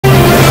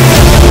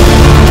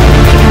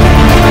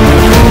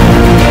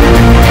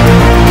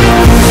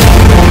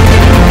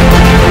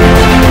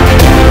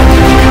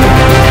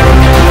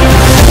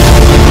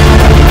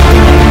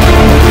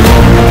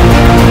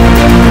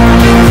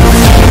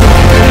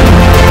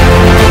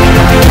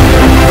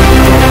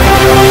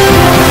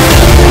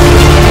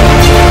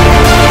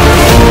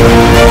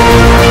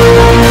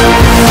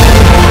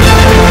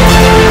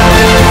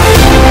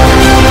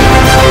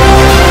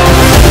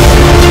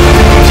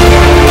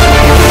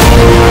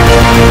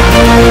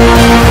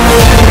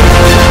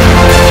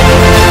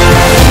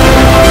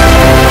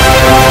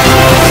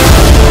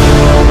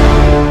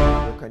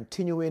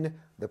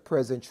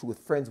present truth.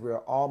 Friends, we're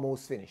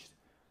almost finished.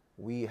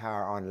 We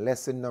are on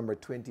lesson number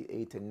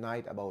 28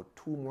 tonight. About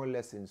 2 more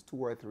lessons, 2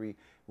 or 3,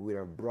 we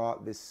have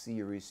brought this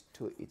series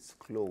to its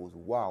close.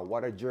 Wow,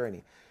 what a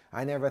journey.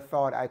 I never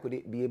thought I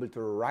could be able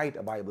to write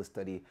a Bible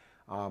study.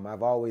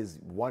 I've always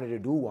wanted to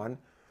do one.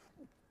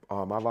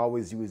 I've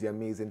always used the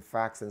amazing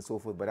facts and so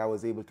forth, but I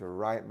was able to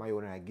write my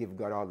own, and I give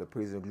God all the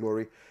praise and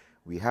glory.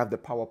 We have the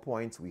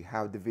PowerPoints, we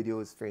have the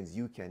videos. Friends,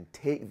 you can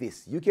take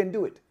this. You can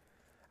do it.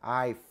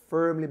 I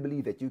firmly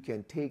believe that you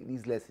can take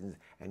these lessons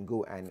and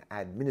go and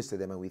administer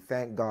them, and we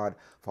thank God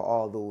for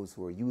all those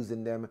who are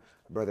using them.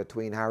 Brother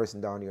Twain Harrison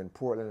down here in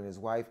Portland and his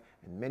wife,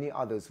 and many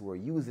others who are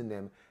using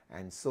them,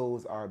 and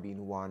souls are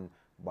being won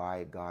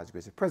by God's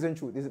grace. The present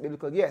truth, is it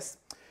biblical? Yes.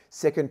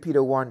 2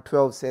 Peter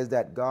 1:12 says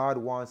that God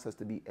wants us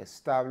to be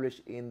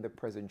established in the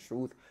present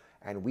truth,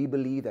 and we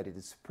believe that it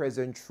is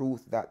present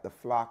truth that the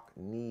flock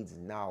needs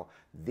now.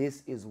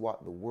 This is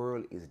what the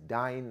world is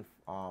dying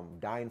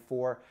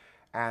for,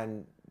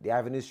 and the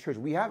Adventist Church,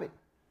 we have it.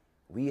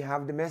 We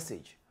have the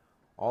message.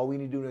 All we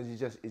need to do is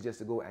just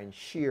to go and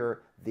share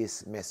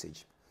this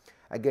message.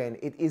 Again,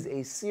 it is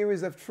a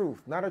series of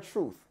truth, not a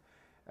truth.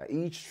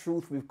 Each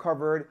truth we've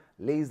covered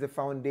lays the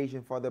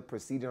foundation for the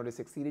preceding or the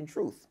succeeding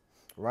truth,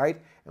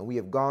 right? And we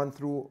have gone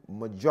through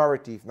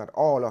majority, if not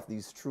all, of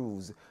these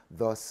truths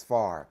thus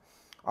far.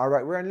 All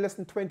right, we're on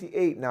lesson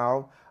 28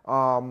 now.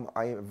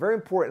 A very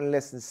important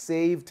lesson,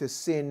 saved to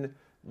sin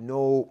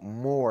no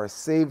more.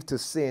 Saved to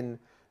sin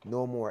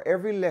no more.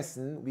 Every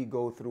lesson we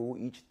go through,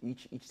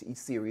 each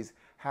series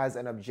has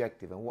an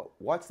objective. And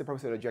what's the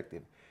purpose of the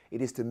objective?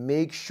 It is to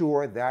make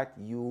sure that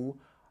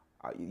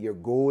your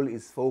goal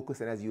is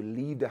focused, and as you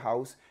leave the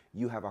house,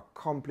 you have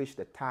accomplished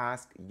the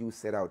task you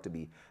set out to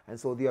be. And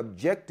so the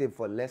objective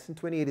for lesson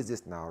 28 is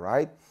this now,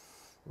 right?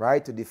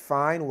 Right, to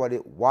define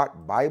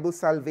what Bible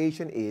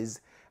salvation is,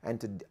 and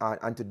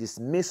to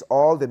dismiss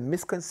all the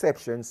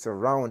misconceptions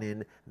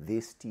surrounding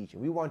this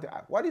teaching. We want to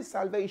ask, what is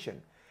salvation?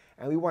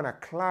 And we want to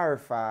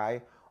clarify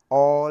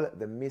all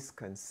the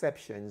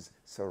misconceptions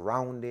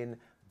surrounding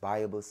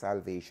Bible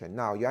salvation.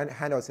 Now, your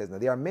handout says, now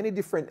there are many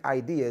different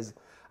ideas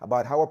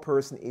about how a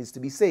person is to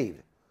be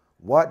saved.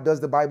 What does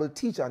the Bible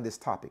teach on this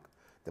topic?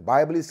 The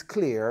Bible is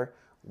clear.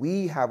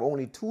 We have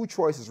only 2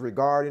 choices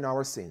regarding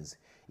our sins.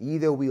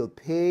 Either we'll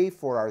pay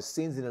for our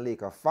sins in a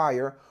lake of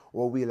fire,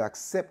 or we'll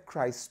accept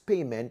Christ's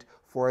payment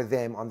for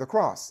them on the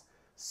cross.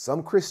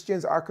 Some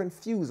Christians are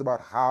confused about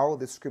how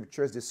the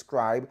scriptures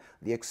describe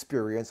the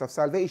experience of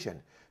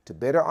salvation. To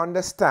better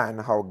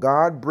understand how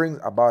God brings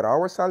about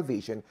our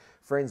salvation,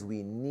 friends,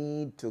 we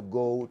need to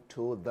go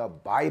to the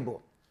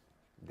Bible.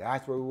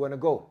 That's where we want to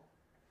go.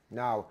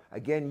 Now,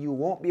 again, you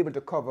won't be able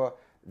to cover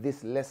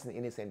this lesson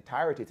in its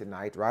entirety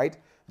tonight, right?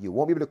 You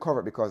won't be able to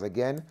cover it because,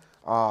 again,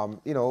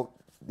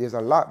 there's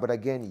a lot, but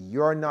again,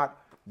 you're not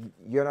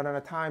on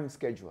a time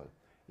schedule.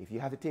 If you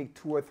have to take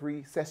 2 or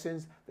 3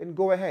 sessions, then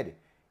go ahead.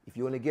 If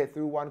you only get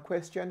through 1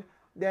 question,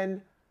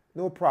 then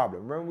no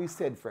problem. Remember we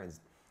said, friends,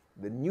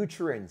 the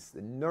nutrients,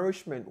 the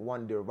nourishment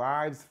one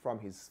derives from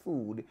his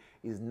food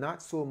is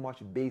not so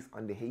much based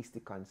on the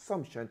hasty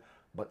consumption,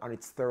 but on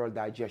its thorough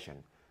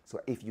digestion. So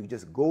if you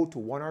just go to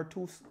 1 or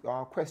 2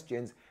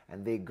 questions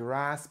and they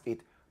grasp it,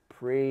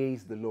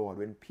 praise the Lord.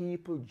 When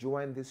people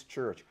join this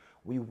church,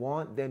 we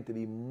want them to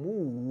be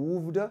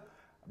moved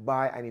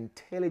by an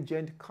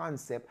intelligent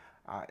concept,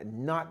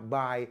 not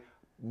by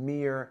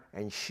mere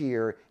and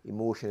sheer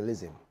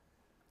emotionalism.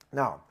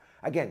 Now,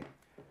 again,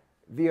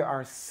 there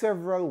are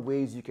several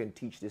ways you can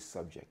teach this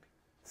subject,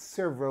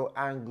 several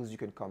angles you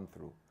can come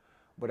through.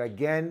 But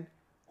again,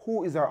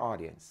 who is our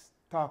audience?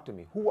 Talk to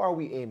me. Who are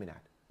we aiming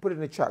at? Put it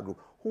in the chat group.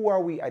 Who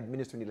are we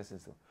administering the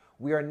lessons to?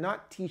 We are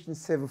not teaching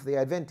Seventh-day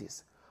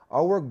Adventists.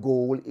 Our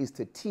goal is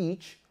to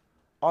teach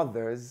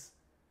others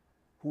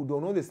who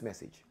don't know this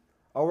message.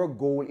 Our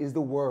goal is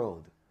the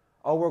world.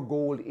 Our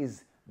goal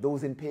is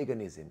those in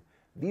paganism.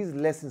 These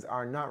lessons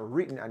are not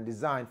written and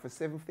designed for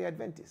Seventh-day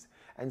Adventists.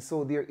 And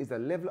so there is a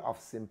level of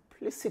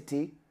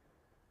simplicity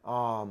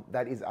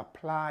that is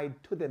applied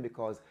to them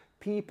because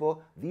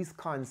these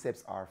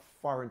concepts are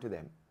foreign to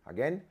them.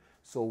 Again,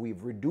 so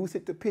we've reduced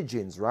it to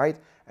pigeons, right?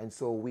 And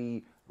so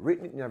we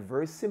written it in a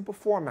very simple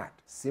format,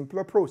 simple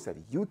approach that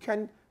you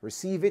can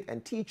receive it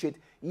and teach it.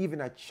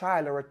 Even a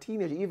child or a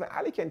teenager, even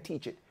Ali can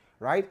teach it,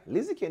 right?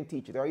 Lizzie can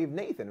teach it, or even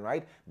Nathan,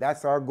 right?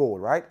 That's our goal,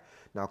 right?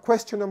 Now,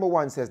 question number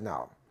 1 says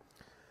now,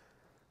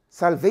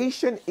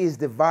 salvation is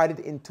divided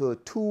into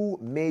 2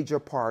 major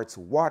parts.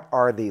 What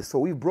are they? So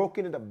we've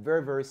broken it up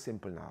very, very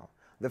simple now.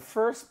 The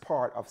first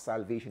part of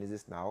salvation is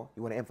this now.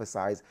 You want to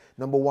emphasize,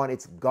 number 1,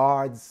 it's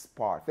God's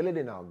part. Fill it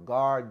in now,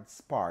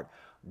 God's part.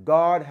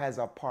 God has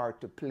a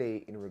part to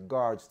play in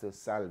regards to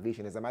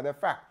salvation. As a matter of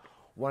fact,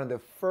 one of the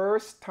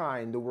first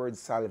time the word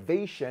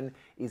salvation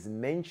is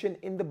mentioned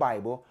in the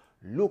Bible,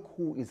 look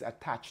who is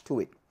attached to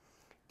it.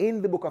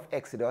 In the book of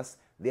Exodus,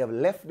 they have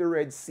left the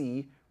Red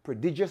Sea,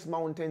 prodigious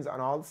mountains on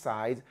all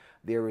sides.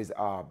 There is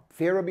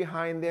Pharaoh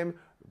behind them,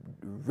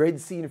 Red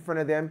Sea in front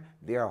of them.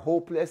 They are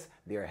hopeless,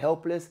 they are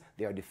helpless,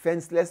 they are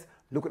defenseless.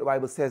 Look what the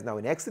Bible says now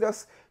in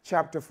Exodus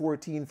chapter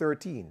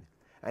 14:13.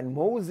 And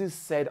Moses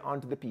said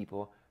unto the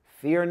people,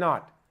 fear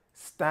not,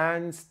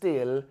 stand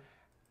still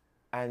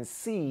and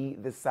see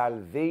the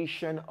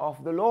salvation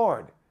of the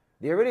Lord.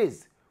 There it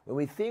is. When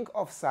we think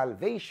of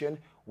salvation,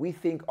 we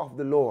think of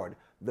the Lord.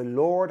 The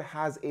Lord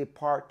has a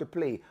part to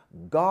play.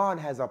 God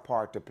has a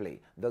part to play.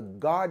 The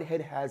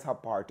Godhead has a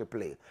part to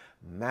play.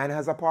 Man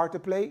has a part to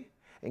play.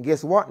 And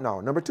guess what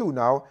now? Number two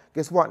now.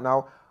 Guess what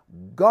now?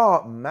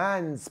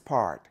 Man's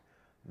part.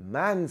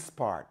 Man's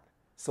part.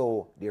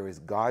 So there is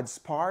God's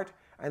part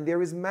and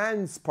there is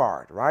man's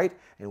part, right?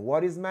 And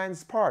what is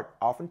man's part?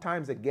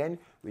 Oftentimes, again,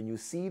 when you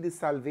see the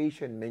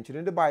salvation mentioned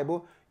in the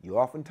Bible, you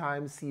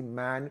oftentimes see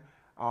man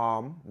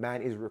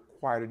is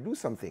required to do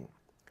something.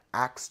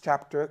 Acts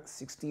chapter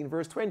 16,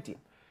 verse 20.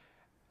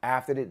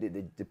 After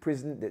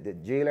the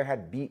jailer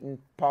had beaten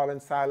Paul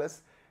and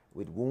Silas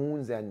with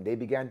wounds, and they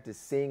began to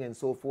sing and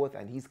so forth,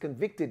 and he's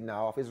convicted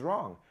now of his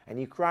wrong. And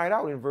he cried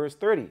out in verse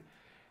 30.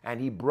 And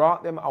he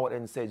brought them out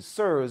and said,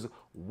 sirs,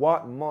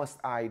 what must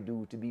I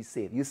do to be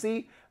saved? You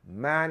see,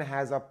 man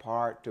has a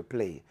part to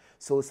play.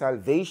 So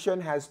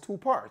salvation has two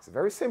parts.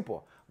 Very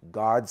simple.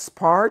 God's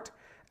part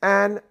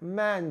and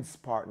man's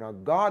part. Now,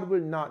 God will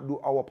not do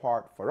our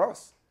part for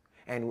us.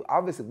 And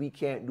obviously, we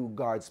can't do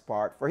God's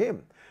part for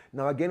him.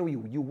 Now, again,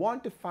 you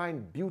want to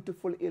find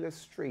beautiful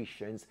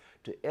illustrations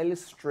to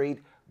illustrate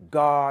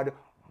God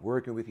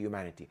working with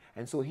humanity.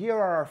 And so here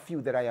are a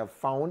few that I have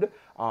found.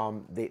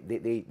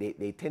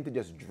 They tend to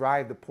just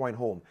drive the point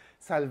home.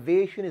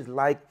 Salvation is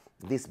like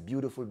this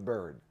beautiful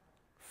bird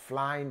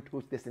flying to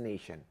its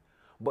destination.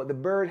 But the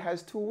bird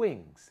has two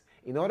wings.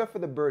 In order for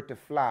the bird to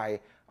fly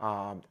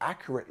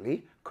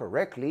accurately,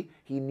 correctly,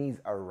 he needs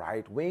a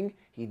right wing,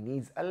 he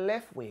needs a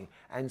left wing.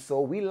 And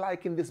so we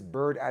liken this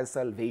bird as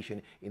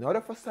salvation. In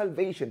order for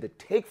salvation to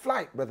take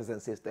flight, brothers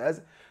and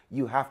sisters,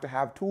 you have to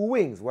have two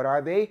wings. What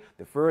are they?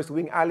 The first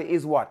wing, Ali,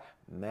 is what?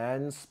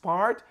 Man's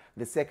part.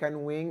 The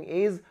second wing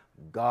is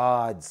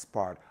God's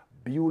part.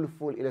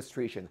 Beautiful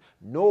illustration.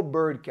 No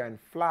bird can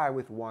fly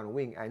with one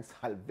wing, and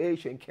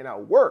salvation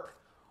cannot work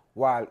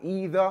while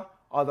either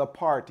other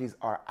parties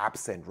are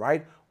absent,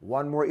 right?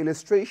 One more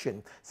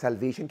illustration.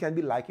 Salvation can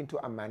be likened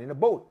to a man in a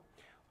boat.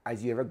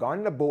 As you ever gone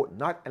in a boat,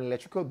 not an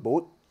electrical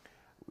boat,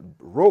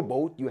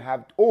 rowboat, you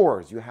have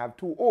oars. You have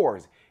two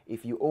oars.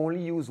 If you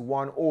only use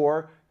one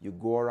oar, you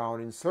go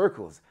around in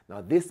circles.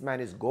 Now, this man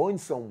is going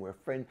somewhere,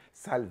 friend.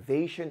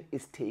 Salvation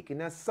is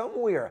taking us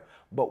somewhere,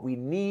 but we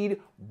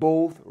need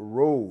both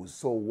rows.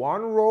 So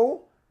one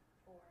row,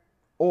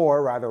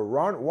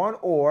 one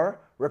oar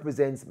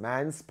represents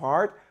man's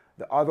part.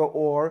 The other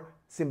oar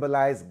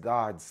symbolize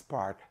God's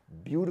part.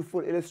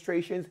 Beautiful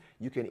illustrations.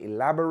 You can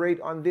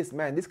elaborate on this.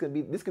 Man, this could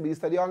be the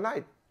study all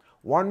night.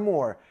 One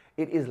more.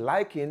 It is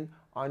likened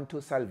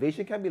unto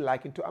salvation can be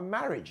likened to a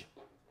marriage,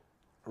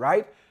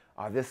 right?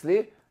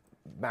 Obviously,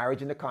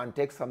 marriage in the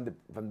context from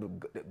the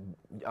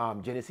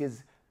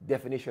Genesis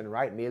definition,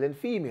 right? Male and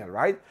female,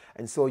 right?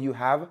 And so you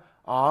have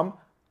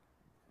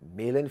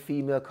male and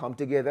female come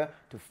together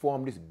to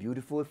form this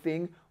beautiful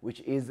thing,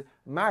 which is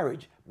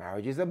marriage.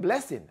 Marriage is a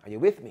blessing. Are you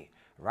with me?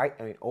 Right?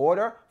 And in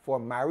order for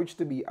marriage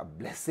to be a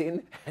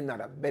blessing and not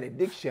a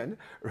benediction,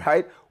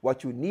 right?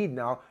 What you need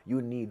now,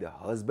 you need the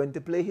husband to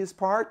play his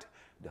part,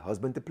 the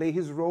husband to play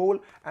his role,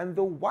 and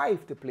the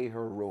wife to play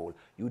her role.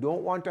 You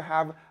don't want to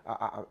have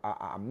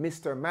a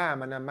Mr.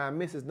 Ma'am and a Ma'am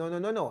Mrs. No, no,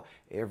 no, no.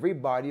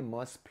 Everybody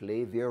must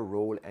play their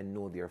role and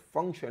know their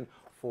function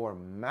for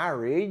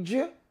marriage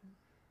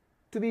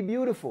to be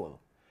beautiful.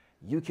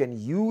 You can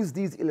use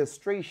these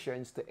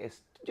illustrations to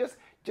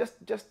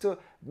just to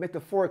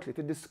metaphorically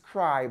to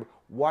describe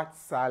what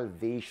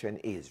salvation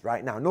is.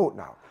 Right now, note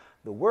now,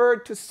 the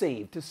word to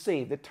save,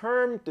 the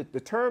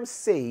term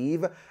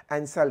save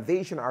and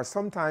salvation are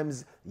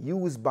sometimes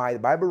used by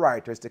Bible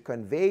writers to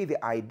convey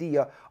the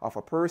idea of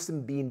a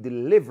person being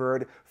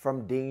delivered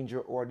from danger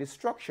or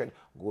destruction.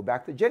 Go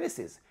back to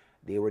Genesis.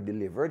 They were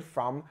delivered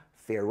from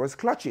Pharaoh's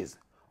clutches.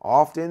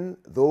 Often,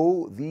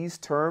 though these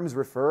terms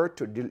refer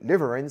to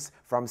deliverance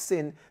from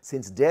sin,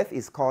 since death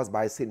is caused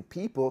by sin,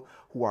 people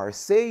who are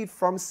saved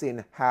from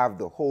sin have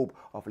the hope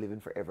of living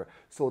forever.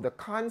 So the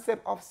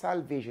concept of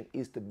salvation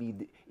is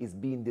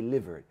being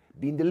delivered.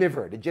 Being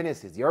delivered, the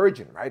Genesis, the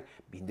origin, right?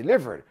 Being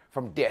delivered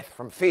from death,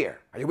 from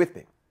fear. Are you with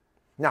me?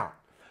 Now,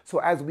 so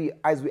as we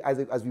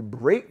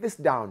break this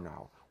down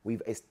now,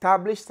 we've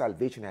established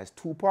salvation has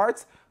two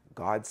parts,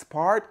 God's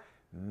part,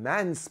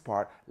 man's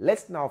part.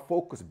 Let's now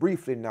focus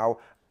briefly now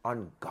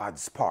on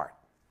God's part.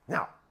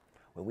 Now,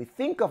 when we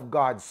think of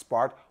God's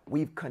part,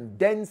 we've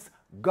condensed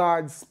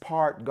God's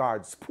part,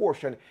 God's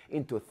portion,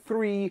 into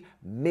three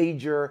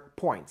major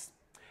points.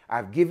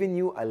 I've given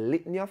you a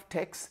litany of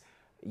texts.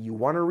 You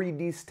want to read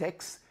these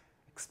texts,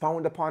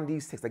 expound upon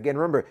these texts. Again,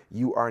 remember,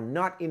 you are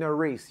not in a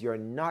race. You're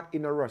not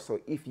in a rush. So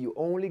if you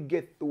only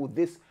get through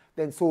this,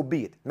 then so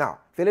be it.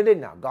 Now, fill it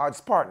in now.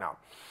 God's part now.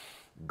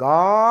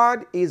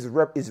 God is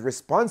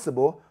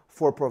responsible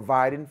for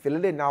providing, fill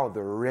it in now,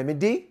 the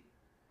remedy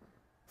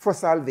for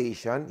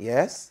salvation,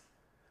 yes.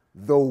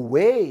 The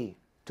way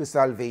to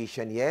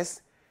salvation,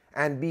 yes.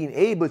 and being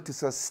able to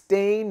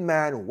sustain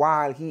man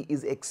while he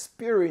is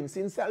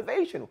experiencing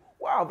salvation.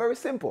 Wow, very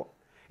simple.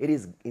 It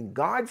is in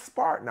God's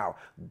part now.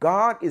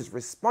 God is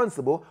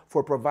responsible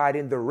for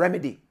providing the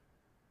remedy.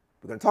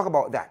 We're going to talk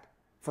about that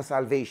for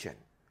salvation.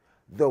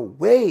 The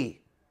way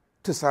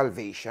to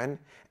salvation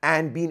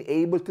and being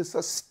able to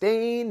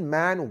sustain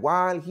man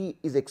while he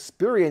is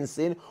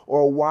experiencing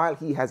or while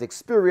he has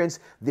experienced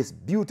this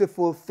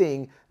beautiful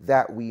thing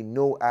that we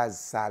know as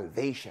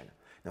salvation.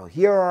 Now,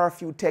 here are a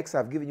few texts.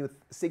 I've given you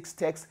 6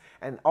 texts,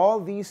 and all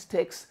these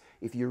texts,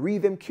 if you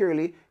read them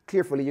carefully,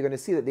 you're going to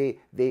see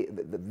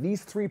that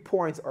these 3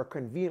 points are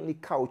conveniently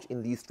couched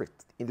in these 3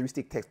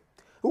 texts.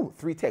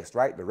 3 texts,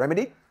 right? The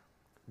remedy,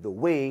 the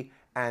way,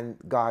 and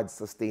God's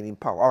sustaining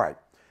power. All right,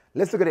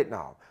 let's look at it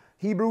now.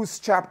 Hebrews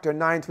chapter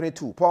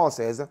 9:22, Paul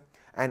says,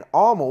 and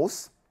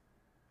almost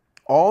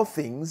all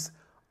things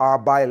are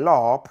by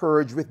law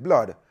purged with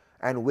blood,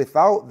 and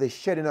without the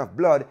shedding of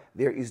blood,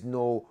 there is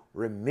no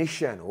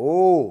remission.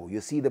 Oh, you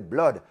see the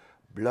blood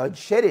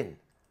shedding,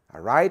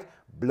 all right?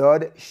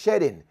 Blood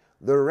shedding,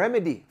 the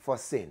remedy for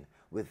sin.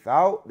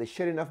 Without the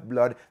shedding of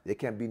blood, there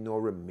can be no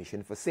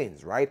remission for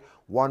sins, right?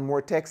 One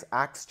more text,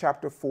 Acts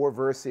chapter 4,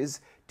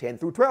 verses 10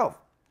 through 12.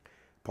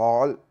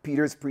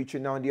 Peter's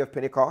preaching now on the day of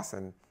Pentecost,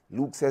 and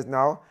Luke says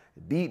now,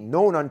 be it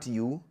known unto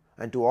you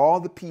and to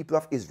all the people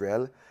of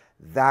Israel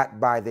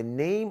that by the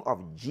name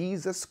of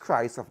Jesus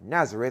Christ of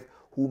Nazareth,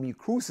 whom you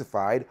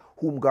crucified,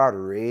 whom God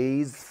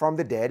raised from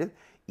the dead,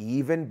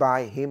 even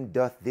by him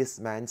doth this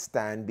man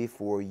stand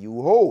before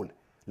you whole.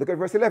 Look at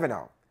verse 11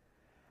 now.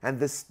 And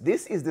this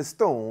is the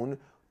stone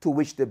to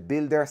which the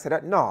builder set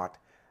at naught,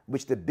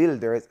 which the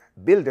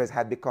builders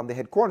had become the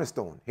head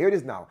cornerstone. Here it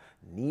is now.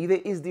 Neither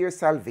is there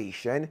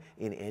salvation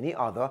in any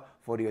other,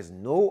 for there is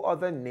no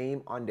other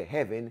name under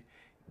heaven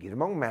given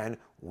among men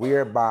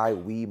whereby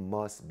we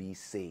must be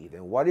saved.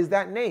 And what is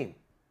that name?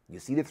 You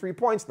see the 3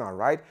 points now,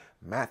 right?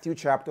 Matthew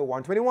chapter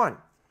 1:21.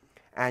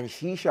 And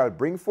she shall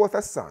bring forth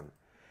a son,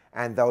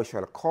 and thou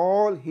shalt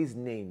call his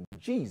name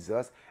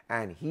Jesus,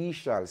 and he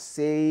shall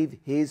save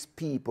his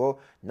people,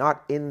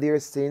 not in their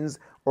sins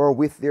or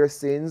with their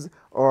sins,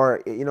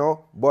 or,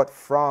 but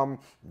from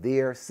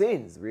their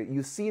sins.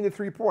 You see the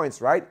 3 points,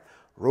 right?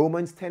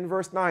 Romans 10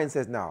 verse 9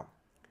 says now,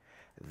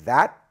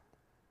 that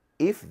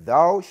if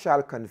thou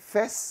shalt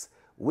confess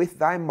with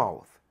thy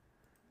mouth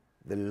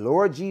the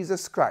Lord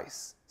Jesus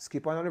Christ,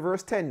 skip on to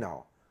verse 10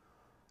 now,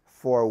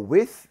 for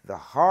with the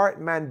heart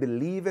man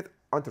believeth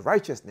unto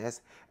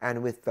righteousness,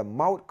 and with the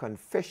mouth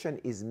confession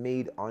is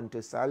made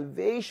unto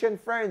salvation,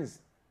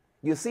 friends.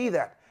 You see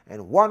that?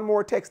 And one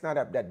more text now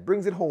that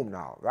brings it home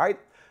now, right?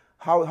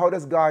 How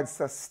does God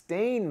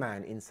sustain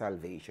man in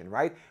salvation,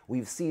 right?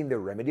 We've seen the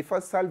remedy for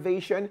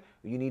salvation.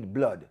 You need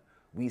blood.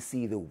 We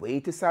see the way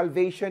to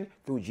salvation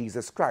through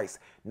Jesus Christ.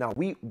 Now,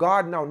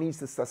 God now needs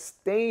to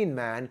sustain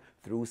man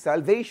through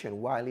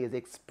salvation while he has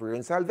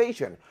experienced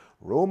salvation.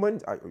 John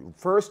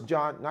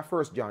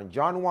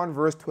 1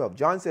 verse 12.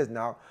 John says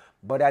now,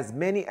 but as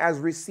many as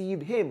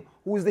received him,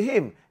 who is the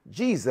him?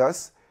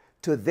 Jesus,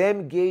 to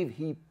them gave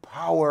he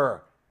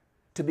power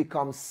to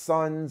become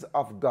sons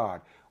of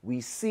God.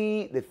 We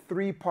see the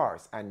 3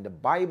 parts and the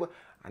Bible,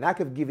 and I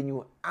could have given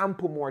you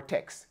ample more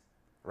text,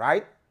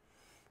 right?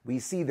 We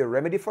see the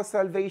remedy for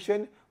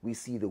salvation, we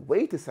see the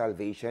way to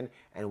salvation,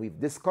 and we've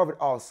discovered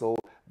also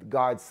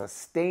God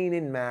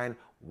sustaining man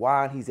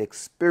while he's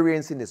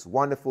experiencing this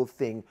wonderful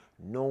thing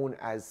known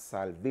as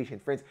salvation.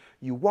 Friends,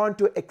 you want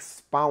to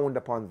expound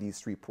upon these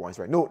 3 points,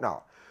 right? Note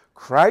now,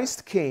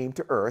 Christ came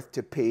to earth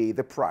to pay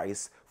the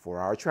price for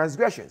our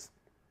transgressions.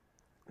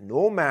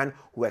 No man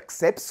who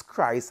accepts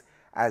Christ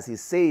as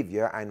his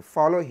Savior and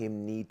follow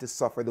him need to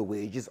suffer the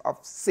wages of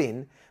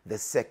sin, the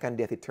second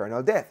death,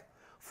 eternal death.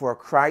 For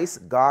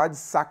Christ, God's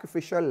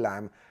sacrificial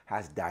lamb,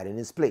 has died in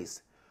his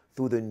place.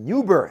 Through the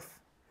new birth,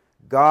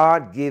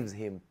 God gives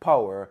him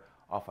power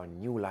of a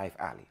new life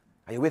alley.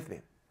 Are you with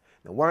me?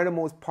 Now, one of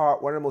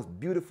the most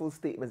beautiful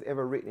statements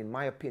ever written, in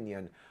my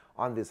opinion,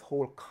 on this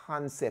whole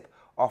concept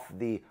of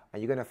and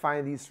you're going to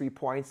find these 3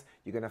 points.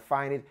 You're going to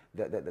find it,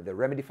 the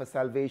remedy for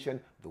salvation,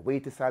 the way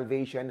to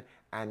salvation,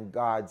 and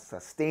God's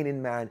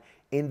sustaining man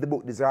in the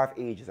book Desire of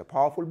Ages. A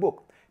powerful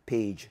book,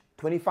 page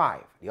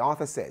 25. The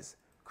author says,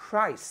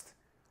 Christ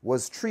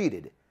was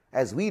treated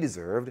as we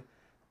deserved,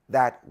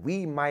 that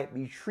we might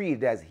be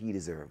treated as he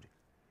deserved.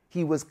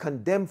 He was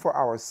condemned for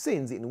our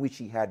sins in which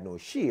he had no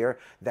share,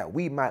 that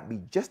we might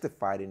be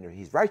justified in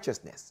his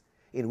righteousness,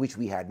 in which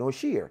we had no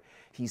share.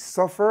 He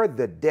suffered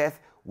the death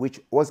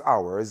which was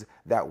ours,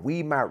 that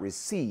we might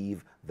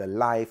receive the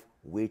life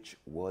which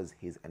was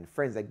his. And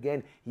friends,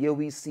 again, here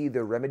we see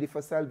the remedy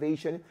for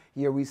salvation,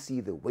 here we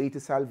see the way to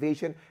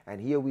salvation,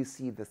 and here we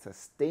see the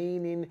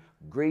sustaining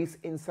grace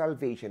in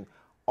salvation,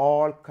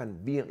 all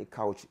conveniently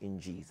couched in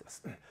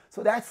Jesus.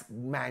 So that's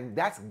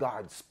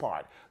God's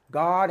part.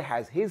 God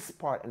has his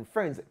part. And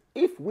friends,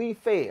 if we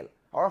fail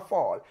or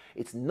fall,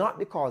 it's not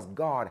because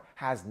God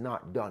has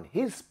not done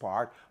his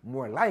part.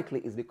 More likely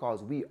it's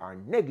because we are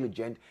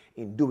negligent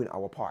in doing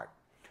our part.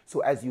 So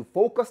as you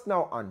focus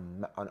now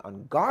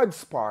on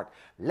God's part,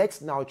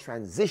 let's now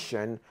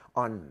transition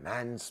on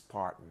man's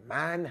part.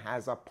 Man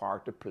has a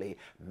part to play.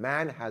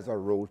 Man has a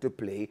role to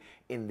play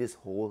in this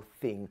whole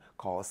thing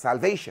called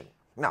salvation.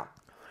 Now,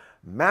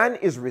 man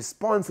is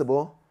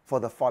responsible for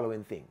the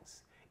following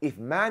things. If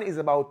man is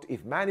about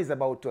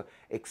to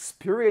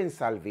experience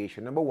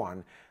salvation, number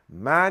one,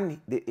 there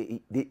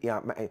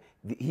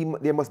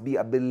must be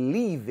a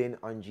believing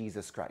on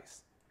Jesus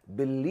Christ.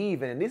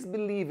 Believing, and this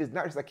belief is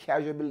not just a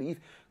casual belief.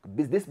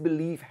 This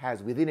belief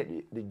has within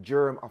it the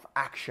germ of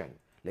action.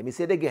 Let me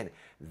say it again.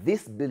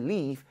 This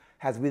belief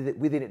has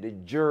within it the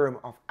germ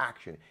of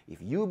action.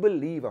 If you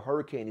believe a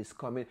hurricane is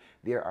coming,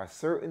 there are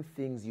certain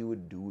things you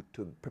would do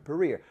to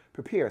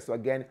prepare. So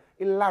again,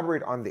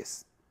 elaborate on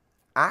this.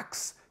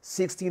 Acts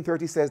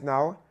 16:30 says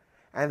now,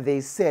 and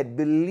they said,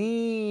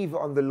 believe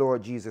on the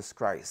Lord Jesus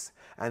Christ,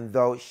 and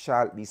thou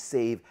shalt be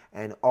saved,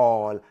 and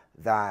all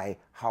thy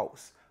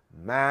house.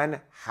 Man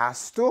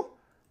has to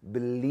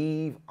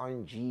believe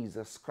on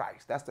Jesus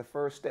Christ. That's the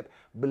first step.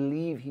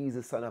 Believe he's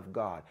the Son of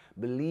God.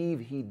 Believe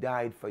he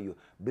died for you.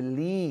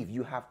 Believe,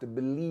 you have to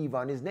believe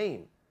on his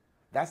name.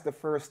 That's the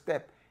first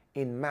step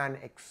in man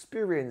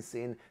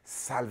experiencing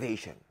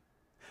salvation.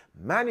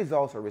 Man is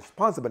also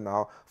responsible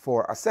now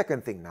for a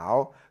second thing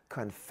now,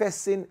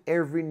 confessing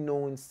every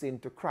known sin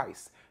to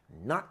Christ.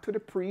 Not to the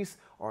priest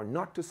or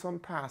not to some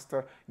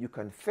pastor. You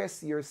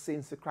confess your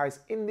sins to Christ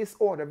in this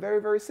order. Very,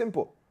 very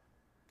simple.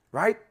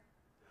 Right?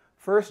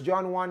 1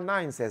 John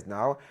 1:9 says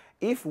now,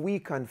 if we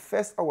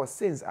confess our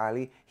sins,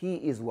 Ali, he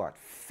is what?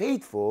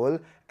 Faithful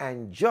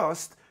and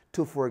just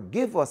to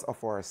forgive us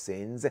of our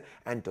sins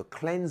and to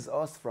cleanse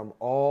us from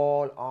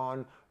all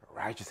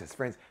unrighteousness.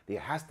 Friends, there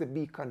has to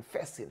be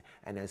confessing.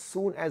 And as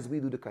soon as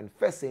we do the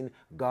confessing,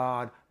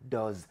 God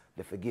does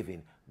the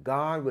forgiving.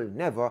 God will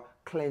never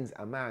cleanse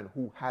a man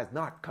who has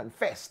not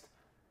confessed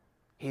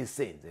his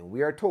sins. And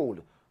we are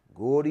told,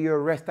 go to your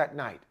rest at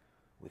night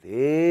with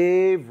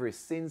every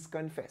sins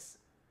confessed.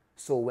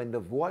 So when the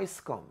voice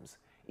comes,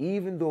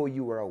 even though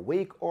you are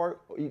awake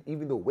or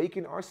even though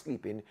waking or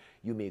sleeping,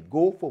 you may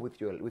go forth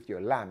with your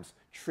lamps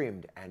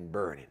trimmed and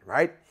burning,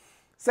 right?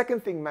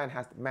 Second thing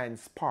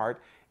man's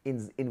part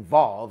is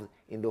involved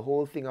in the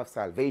whole thing of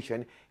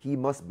salvation. He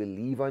must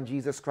believe on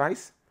Jesus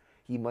Christ.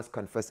 He must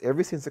confess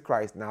every sin to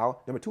Christ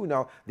now. Number two,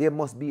 now, there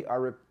must be a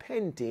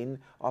repenting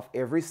of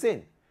every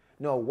sin.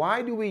 Now,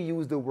 why do we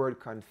use the word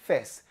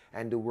confess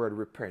and the word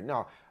repent?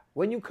 Now,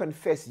 when you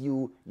confess,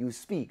 you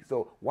speak.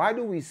 So why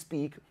do we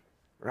speak,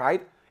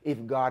 right,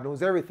 if God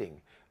knows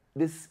everything?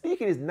 The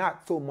speaking is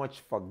not so much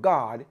for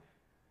God,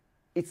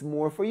 it's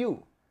more for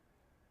you.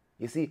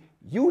 You see,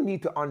 you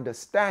need to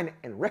understand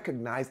and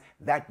recognize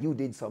that you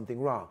did something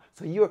wrong.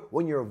 So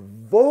when you're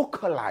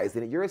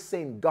vocalizing it, you're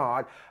saying,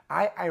 God,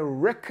 I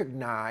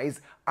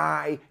recognize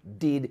I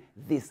did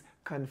this.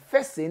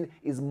 Confessing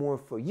is more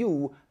for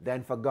you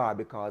than for God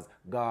because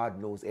God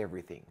knows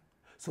everything.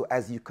 So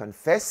as you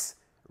confess,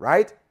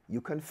 right, you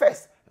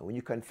confess. And when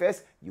you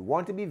confess, you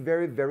want to be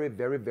very, very,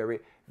 very, very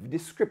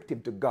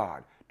descriptive to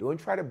God. Don't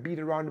try to beat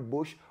around the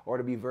bush or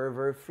to be very,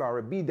 very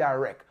flowery. Be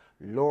direct.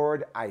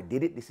 Lord, I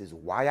did it. This is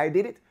why I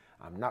did it.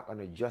 I'm not going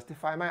to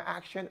justify my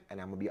action.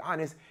 And I'm going to be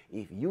honest.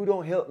 If you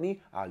don't help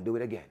me, I'll do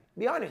it again.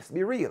 Be honest.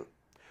 Be real.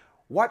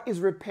 What is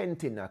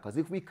repenting now? Because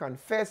if we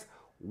confess,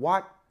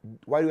 why do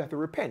we have to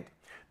repent?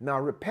 Now,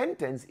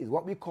 repentance is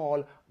what we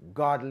call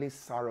godly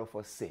sorrow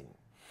for sin.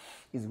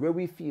 It's where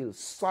we feel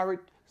sorry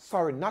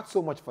not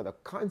so much for the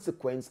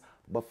consequence,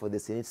 but for the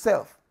sin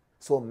itself.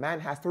 So man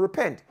has to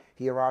repent.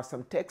 Here are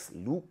some texts.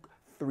 Luke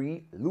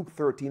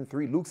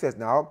 13:3. Luke says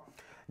now,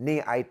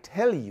 nay, I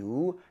tell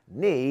you,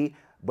 nay,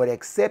 but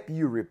except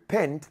you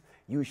repent,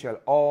 you shall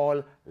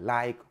all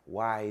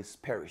likewise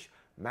perish.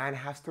 Man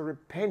has to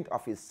repent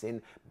of his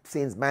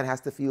sins. Man has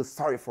to feel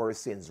sorry for his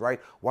sins,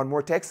 right? One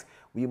more text.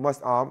 We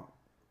must,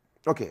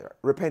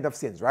 repent of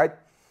sins, right?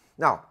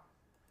 Now,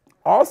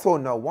 also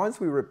now, once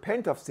we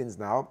repent of sins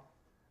now,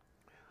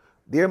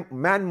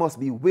 man must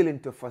be willing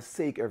to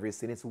forsake every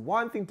sin. It's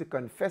one thing to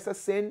confess a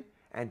sin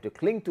and to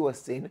cling to a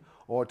sin,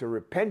 or to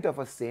repent of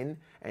a sin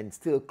and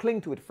still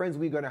cling to it. Friends,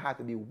 we're going to have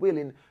to be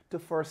willing to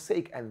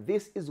forsake. And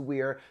this is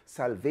where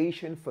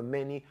salvation for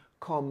many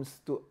comes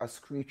to a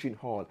screeching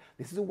halt.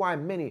 This is why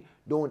many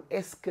don't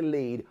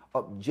escalate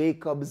up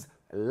Jacob's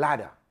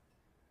ladder.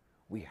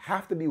 We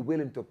have to be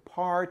willing to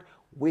part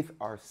with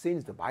our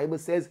sins. The Bible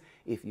says,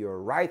 if your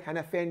right hand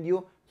offend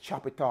you,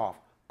 chop it off,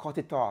 cut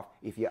it off.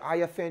 If your eye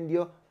offend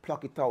you,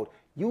 pluck it out.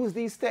 Use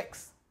these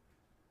texts.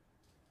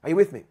 Are you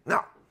with me?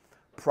 Now,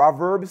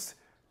 Proverbs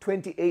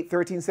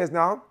 28:13 says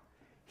now,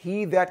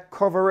 he that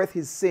covereth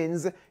his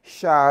sins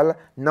shall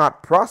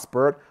not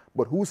prosper,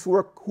 but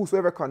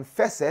whosoever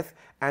confesseth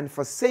and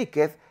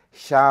forsaketh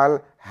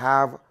shall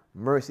have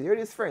mercy. Here it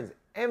is, friends.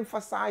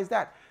 Emphasize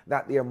that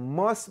there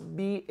must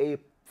be a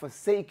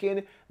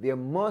forsaking, there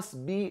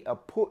must be a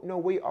putting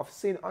away of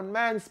sin on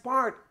man's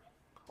part,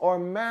 or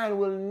man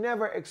will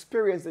never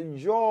experience the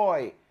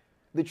joy,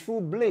 the true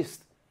bliss,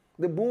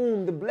 the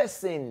boom, the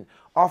blessing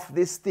of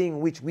this thing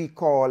which we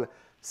call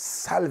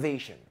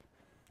salvation,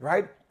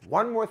 right?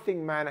 One more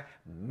thing, man,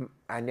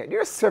 and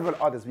there are several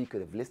others we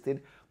could have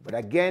listed, but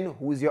again,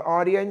 who's your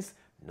audience?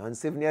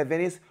 Non-Seventh-day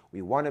Adventists.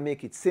 We want to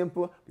make it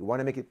simple. We want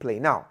to make it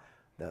plain. Now,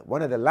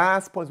 one of the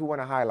last points we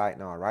want to highlight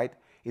now, right,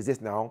 is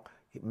this now.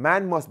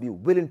 Man must be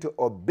willing to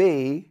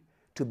obey,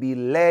 to be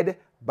led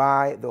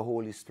by the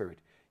Holy Spirit.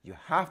 You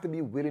have to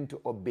be willing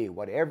to obey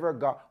wherever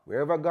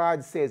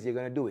God says you're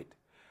going to do it,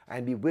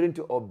 and be willing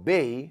to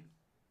obey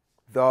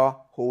the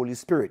Holy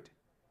Spirit.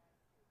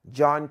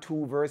 John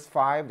 2 verse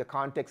 5, the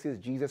context is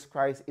Jesus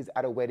Christ is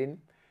at a wedding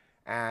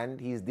and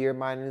he's there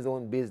minding his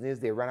own business.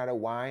 They run out of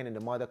wine and the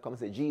mother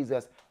comes and says,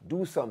 Jesus,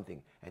 do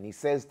something. And he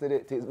says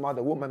to his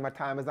mother, woman, my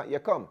time has not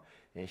yet come.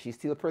 And she's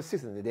still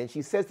persistent. And then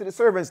she says to the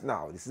servants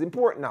now, this is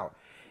important now,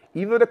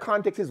 even though the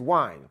context is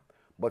wine,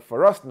 but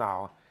for us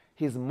now,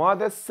 his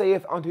mother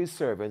saith unto his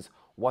servants,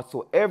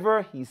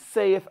 whatsoever he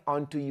saith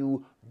unto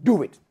you,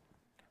 do it.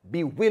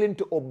 Be willing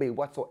to obey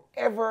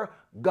whatsoever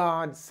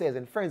God says.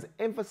 And friends,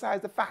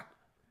 emphasize the fact,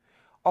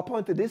 up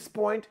until this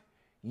point,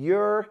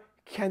 your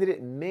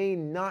candidate may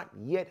not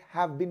yet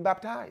have been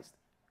baptized.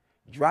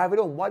 Drive it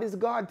home. What is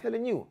God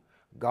telling you?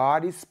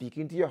 God is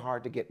speaking to your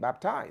heart to get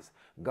baptized.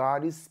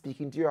 God is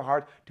speaking to your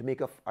heart to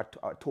make a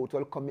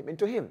total commitment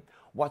to him.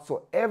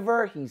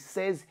 Whatsoever he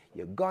says,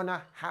 you're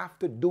gonna have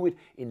to do it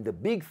in the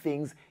big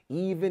things,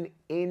 even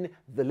in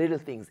the little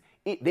things.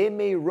 They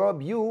may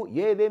rub you,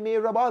 yeah, they may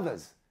rub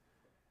others.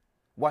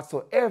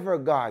 Whatsoever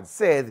God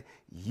said,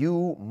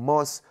 you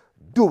must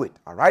do it,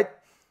 all right?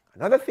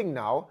 Another thing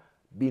now,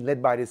 being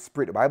led by the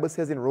Spirit. The Bible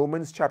says in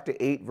Romans chapter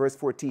 8, verse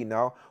 14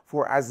 now,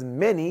 for as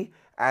many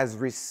as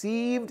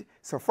received,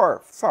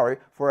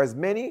 for as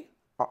many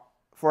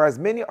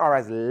are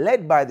as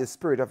led by the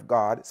Spirit of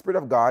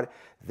God,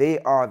 they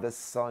are the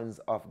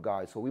sons of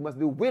God. So we must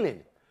be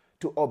willing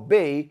to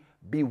obey,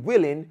 be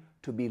willing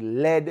to be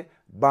led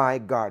by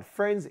God.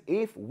 Friends,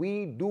 if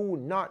we do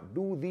not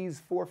do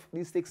these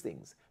 6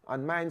 things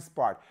on man's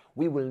part,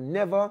 we will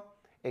never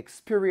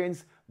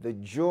experience the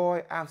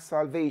joy of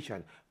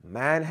salvation.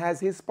 Man has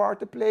his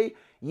part to play.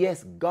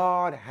 Yes,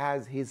 God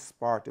has his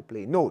part to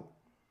play. Note,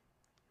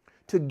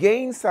 to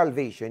gain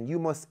salvation, you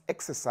must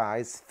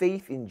exercise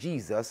faith in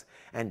Jesus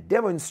and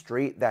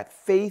demonstrate that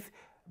faith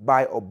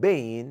by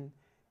obeying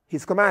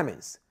his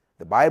commandments.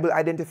 The Bible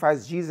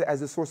identifies Jesus as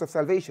the source of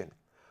salvation,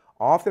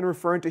 often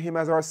referring to him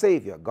as our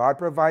Savior. God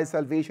provides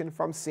salvation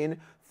from sin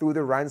through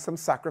the ransom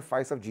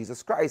sacrifice of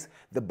Jesus Christ.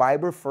 The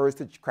Bible refers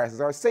to Christ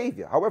as our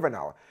Savior. However,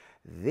 now,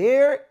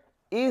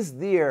 is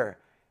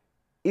there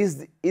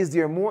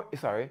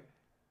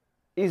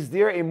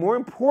a more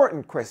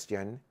important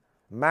question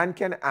man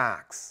can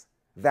ask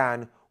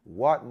than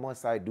what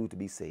must I do to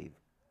be saved?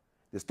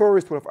 The story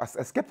is told of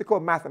a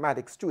skeptical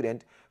mathematics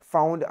student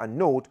found a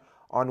note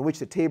on which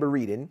the table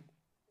reading,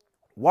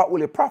 what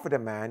will it profit a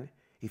man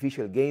if he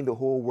shall gain the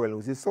whole world and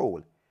lose his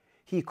soul?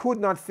 He could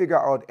not figure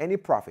out any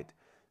profit,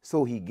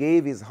 so he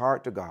gave his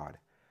heart to God.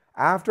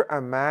 After a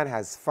man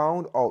has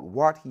found out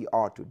what he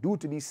ought to do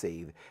to be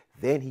saved,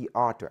 then he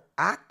ought to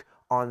act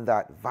on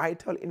that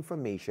vital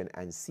information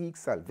and seek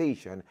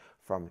salvation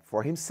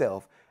for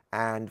himself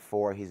and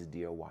for his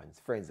dear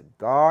ones. Friends,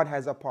 God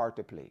has a part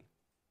to play.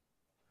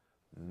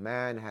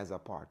 Man has a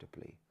part to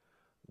play.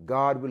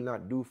 God will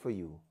not do for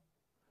you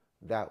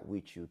that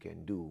which you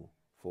can do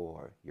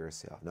for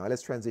yourself. Now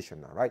let's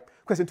transition now, right?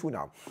 Question 2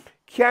 now.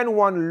 Can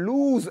one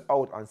lose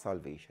out on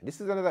salvation? This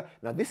is another,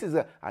 now this is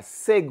a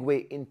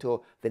segue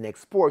into the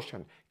next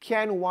portion.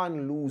 Can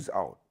one lose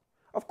out?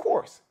 Of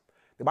course.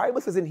 The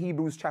Bible says in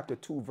Hebrews chapter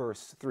 2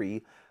 verse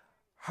 3,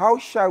 how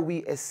shall we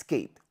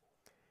escape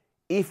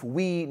if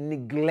we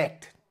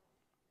neglect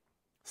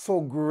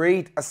so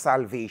great a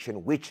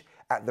salvation, which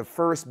at the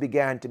first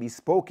began to be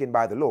spoken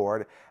by the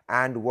Lord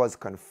and was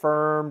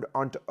confirmed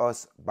unto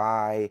us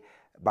by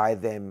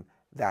them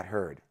that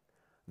heard?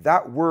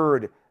 That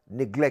word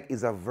neglect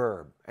is a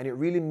verb, and it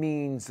really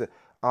means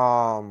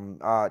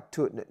not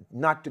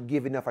to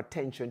give enough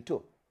attention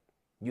to.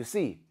 You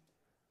see,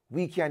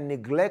 we can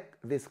neglect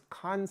this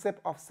concept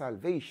of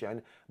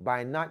salvation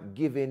by not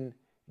giving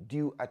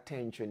due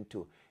attention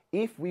to.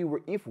 If we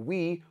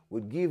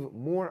would give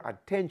more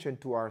attention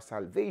to our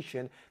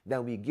salvation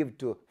than we give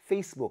to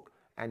Facebook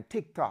and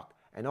TikTok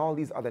and all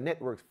these other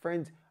networks,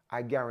 friends,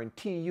 I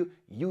guarantee you,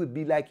 you would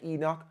be like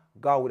Enoch.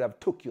 God would have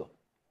took you.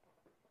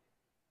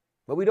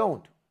 But we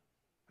don't.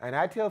 And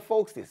I tell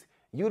folks this,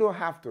 you don't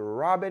have to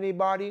rob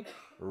anybody,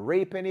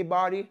 rape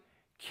anybody,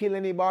 kill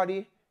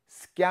anybody,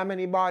 scam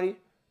anybody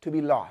to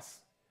be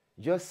lost.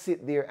 Just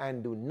sit there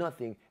and do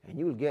nothing and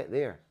you'll get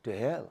there to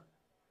hell.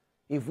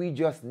 If we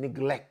just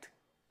neglect,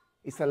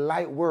 it's a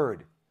light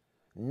word,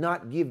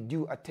 not give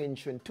due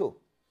attention to.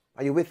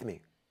 Are you with me?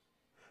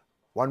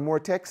 One more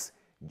text,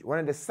 one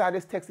of the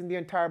saddest texts in the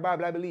entire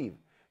Bible, I believe.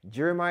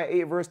 Jeremiah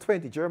 8 verse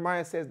 20.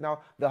 Jeremiah says,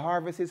 now the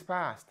harvest is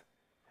past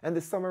and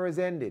the summer is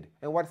ended.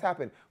 And what's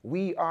happened?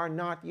 We are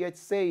not yet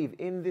saved.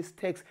 In this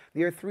text,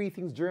 there are 3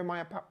 things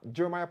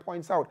Jeremiah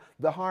points out.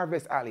 The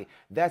harvest, Ali,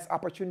 that's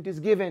opportunities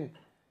given.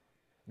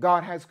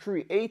 God has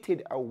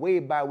created a way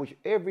by which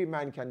every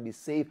man can be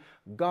saved.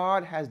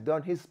 God has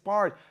done his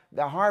part.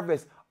 The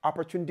harvest,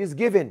 Opportunities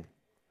given.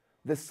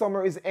 The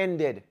summer is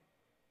ended.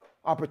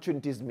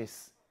 Opportunities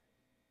missed.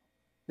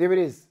 There it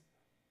is.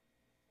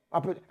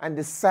 And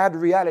the sad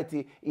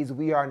reality is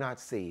we are not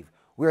saved.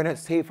 We are not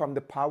saved from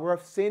the power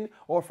of sin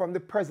or from the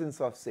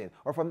presence of sin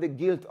or from the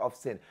guilt of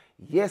sin.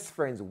 Yes,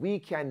 friends, we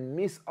can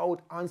miss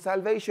out on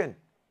salvation.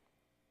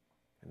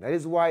 And that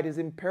is why it is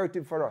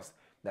imperative for us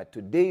that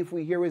today, if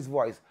we hear his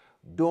voice,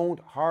 don't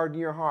harden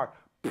your heart.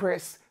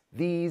 Press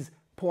these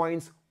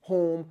points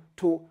home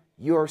to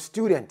your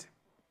student.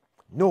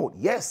 Note,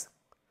 yes,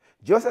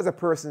 just as a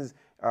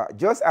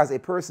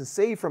person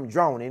saved from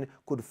drowning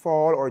could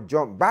fall or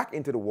jump back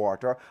into the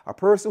water, a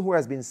person who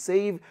has been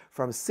saved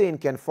from sin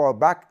can fall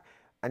back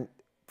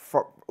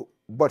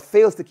but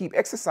fails to keep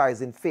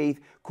exercising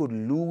faith could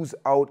lose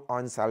out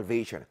on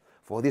salvation.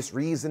 For this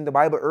reason, the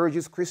Bible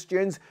urges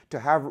Christians who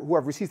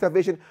have received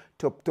salvation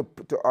to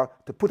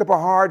put up a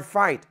hard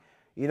fight,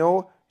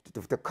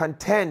 to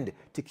contend,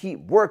 to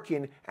keep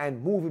working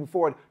and moving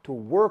forward, to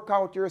work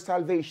out your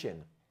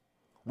salvation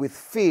with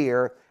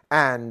fear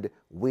and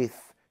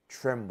with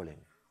trembling.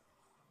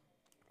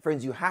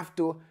 Friends, you have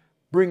to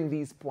bring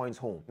these points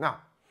home. Now,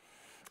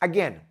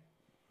 again,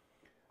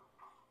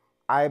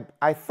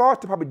 I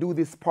thought to probably do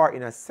this part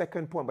in a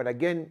second point, but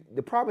again,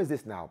 the problem is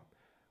this now.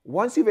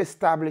 Once you've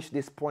established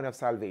this point of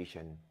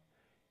salvation,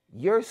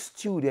 your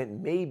student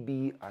may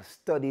be a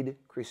studied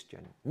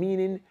Christian,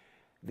 meaning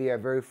they are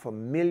very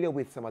familiar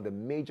with some of the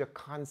major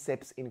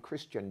concepts in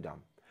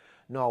Christendom.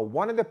 Now,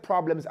 one of the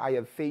problems I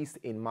have faced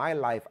in my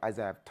life as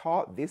I have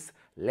taught this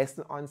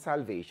lesson on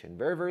salvation,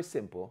 very, very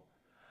simple,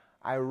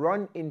 I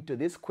run into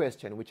this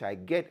question, which I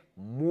get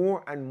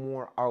more and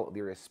more out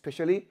there,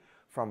 especially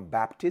from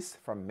Baptists,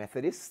 from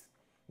Methodists,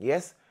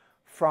 yes,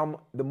 from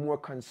the more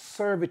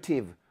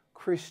conservative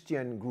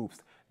Christian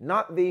groups,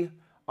 not the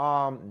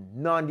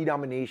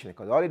non-denominational,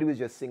 because all they do is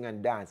just sing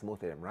and dance,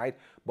 most of them, right?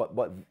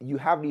 But you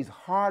have these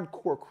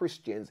hardcore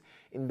Christians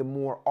in the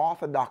more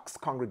orthodox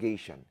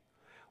congregation.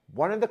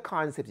 One of the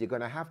concepts you're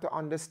going to have to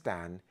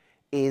understand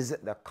is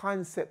the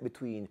concept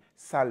between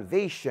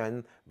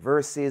salvation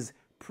versus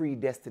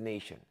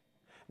predestination.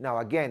 Now,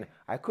 again,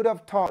 I could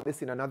have taught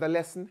this in another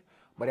lesson,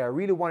 but I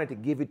really wanted to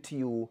give it to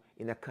you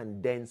in a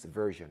condensed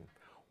version.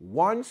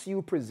 Once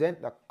you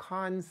present the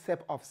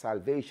concept of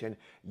salvation,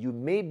 you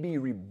may be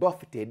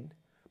rebuffed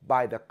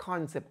by the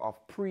concept of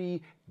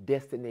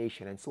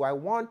predestination. And so I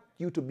want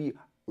you to be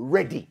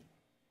ready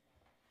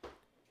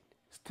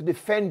to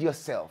defend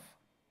yourself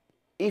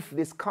if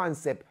this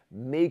concept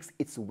makes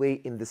its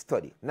way in the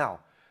study. Now,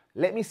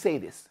 let me say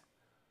this.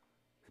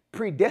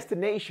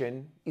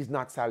 Predestination is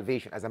not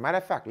salvation. As a matter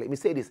of fact, let me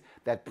say this,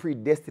 that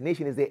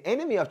predestination is the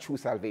enemy of true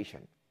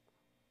salvation.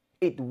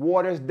 It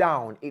waters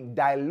down, it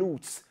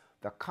dilutes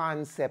the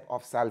concept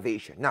of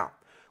salvation. Now,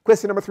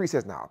 question number 3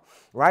 says now,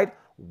 right?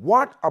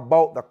 What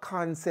about the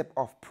concept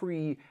of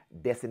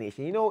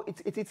predestination? You know,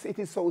 it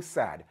is so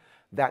sad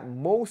that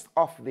most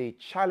of the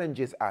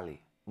challenges,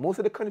 Ali, most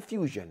of the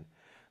confusion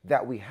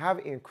that we have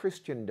in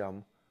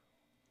Christendom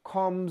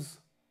comes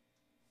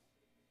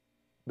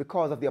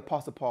because of the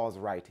Apostle Paul's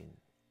writing.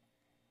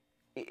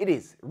 It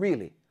is,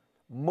 really.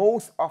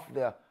 Most of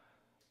the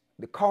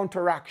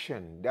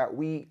counteraction that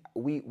we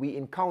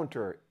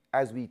encounter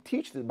as we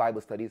teach the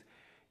Bible studies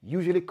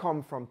usually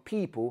come from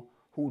people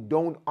who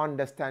don't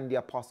understand the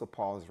Apostle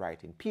Paul's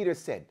writing. Peter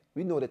said,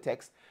 we know the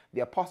text,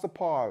 the Apostle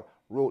Paul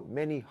wrote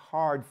many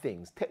hard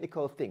things,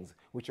 technical things,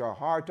 which are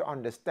hard to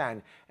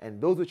understand,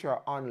 and those which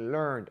are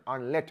unlearned,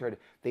 unlettered,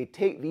 they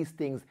take these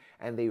things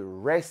and they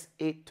wrest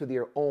it to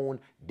their own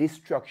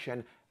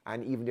destruction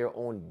and even their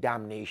own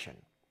damnation,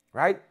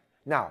 right?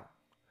 Now,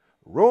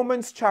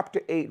 Romans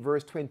chapter 8,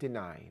 verse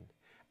 29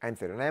 and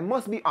 30. And I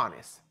must be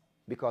honest,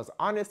 because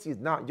honesty is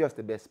not just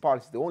the best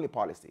policy, it's the only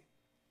policy.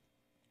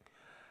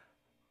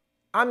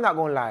 I'm not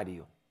going to lie to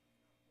you.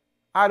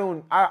 I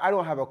don't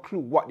have a clue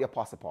what the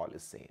Apostle Paul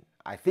is saying.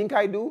 I think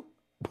I do,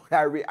 but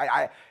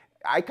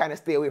I kind of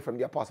stay away from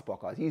the Apostle Paul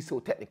because he's so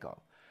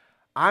technical.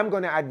 I'm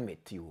going to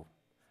admit to you,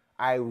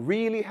 I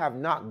really have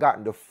not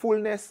gotten the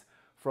fullness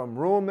from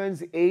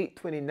Romans 8,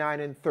 29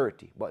 and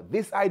 30. But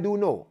this I do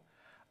know.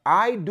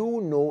 I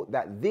do know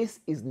that this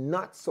is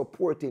not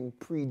supporting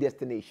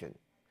predestination.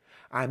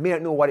 I may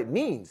not know what it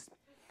means,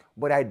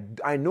 but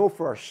I know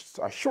for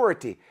a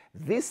surety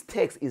this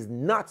text is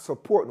not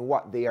supporting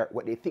what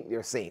they think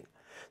they're saying.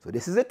 So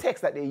this is a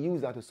text that they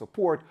use now to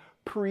support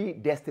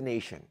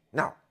predestination.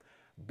 Now,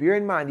 bear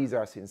in mind these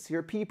are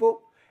sincere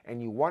people,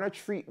 and you want to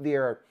treat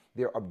their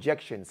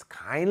objections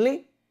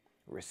kindly,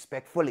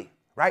 respectfully.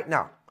 Right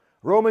now,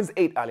 Romans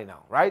 8, Ali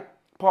now, right?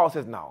 Paul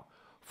says now,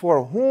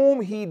 for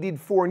whom he did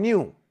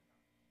foreknew,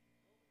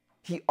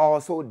 he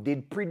also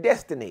did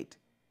predestinate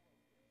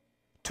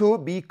to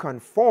be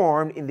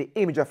conformed in the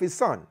image of his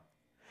Son,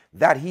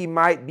 that he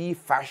might be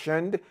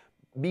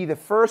the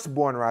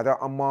firstborn rather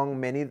among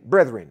many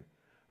brethren.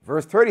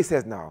 Verse 30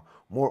 says now,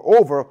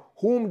 moreover,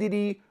 whom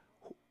he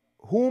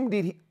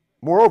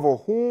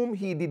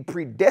did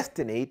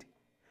predestinate,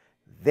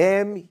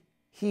 them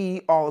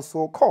he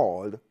also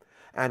called,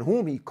 and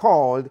whom he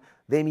called,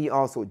 them he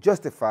also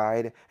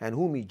justified, and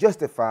whom he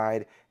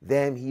justified,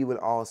 them he will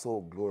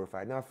also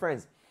glorify. Now,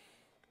 friends,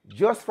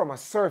 just from a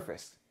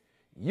surface,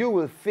 you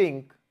will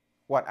think,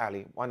 what,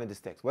 Ali, one of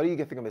this text? What do you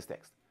think of this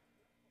text?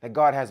 That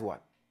God has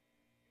what?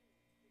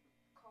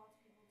 Called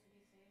people to be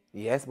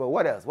saved. Yes, but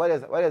what else? What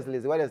else,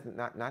 Lizzie? What else,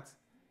 Nats?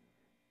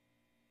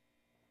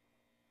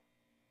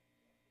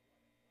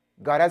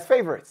 God has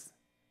favorites.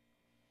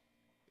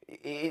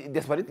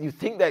 That's what you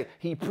think, that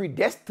he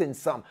predestined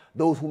some,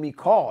 those whom he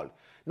called.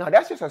 Now,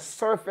 that's just a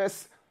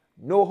surface,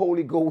 no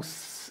Holy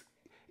Ghost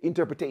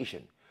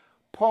interpretation.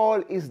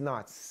 Paul is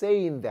not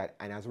saying that,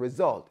 and as a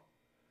result,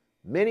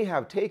 many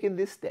have taken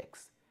this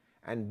text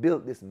and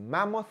built this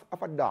mammoth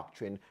of a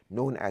doctrine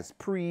known as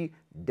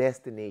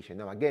predestination.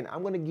 Now, again,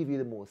 I'm going to give you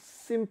the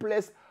most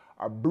simplest,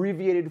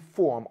 abbreviated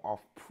form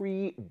of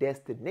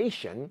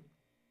predestination,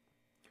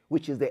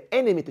 which is the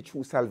enemy to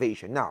true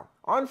salvation. Now,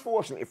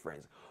 unfortunately,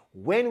 friends,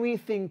 when we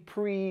think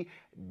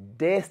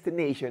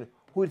predestination,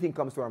 who do you think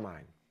comes to our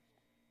mind?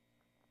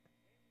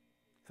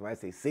 Somebody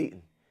say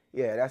Satan.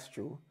 Yeah, that's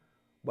true.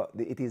 But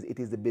it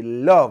is the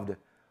beloved,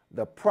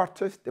 the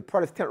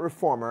Protestant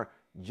reformer,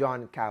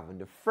 John Calvin,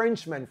 the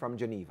Frenchman from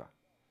Geneva.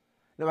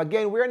 Now,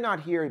 again, we're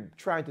not here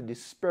trying to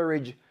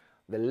disparage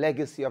the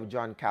legacy of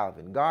John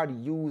Calvin. God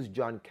used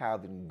John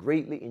Calvin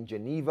greatly in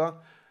Geneva.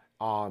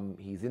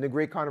 He's in the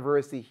Great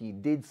Controversy. He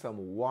did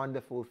some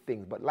wonderful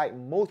things. But like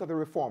most of the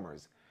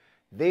reformers,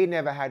 they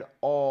never had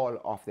all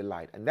of the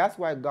light. And that's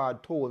why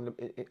God told them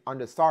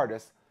under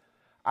Sardis,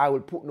 I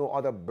will put no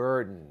other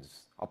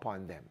burdens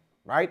upon them,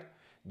 right?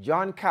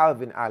 John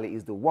Calvin, Ali,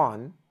 is the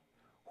one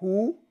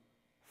who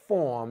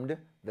formed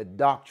the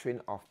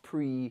doctrine of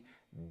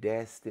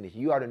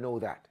predestination. You ought to know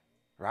that,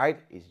 right?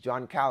 It's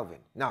John Calvin.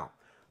 Now,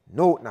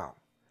 note now,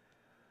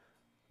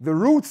 the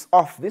roots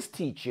of this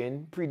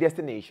teaching,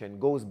 predestination,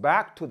 goes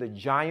back to the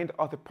giant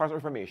of the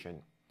Protestant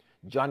Reformation,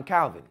 John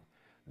Calvin.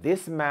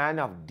 This man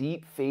of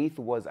deep faith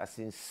was a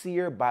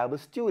sincere Bible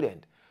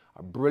student,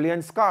 a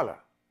brilliant scholar.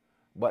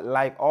 But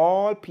like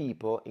all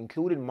people,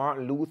 including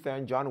Martin Luther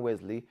and John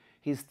Wesley,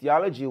 his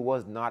theology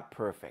was not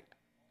perfect,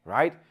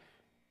 right?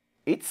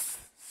 It's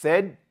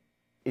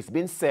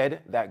been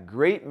said that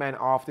great men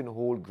often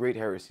hold great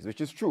heresies,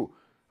 which is true.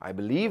 I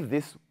believe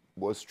this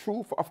was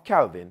true of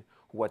Calvin,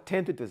 who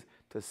attempted to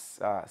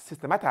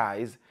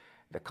systematize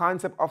the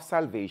concept of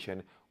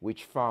salvation,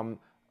 which formed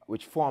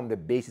the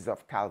basis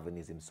of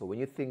Calvinism. So when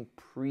you think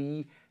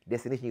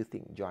predestination, you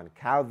think John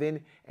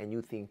Calvin, and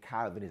you think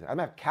Calvinism. I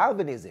mean,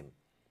 Calvinism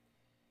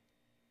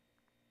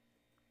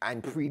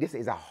and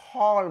predestination is a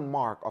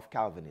hallmark of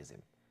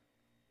Calvinism.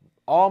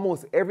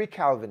 Almost every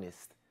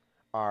Calvinist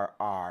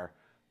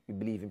we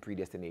believe in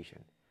predestination.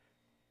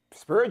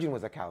 Spurgeon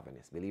was a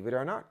Calvinist, believe it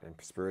or not, and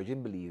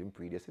Spurgeon believed in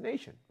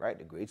predestination, right?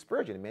 The great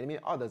Spurgeon and many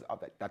others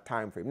of that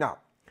time frame. Now,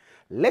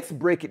 let's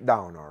break it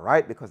down, all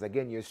right? Because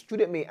again, your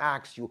student may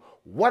ask you,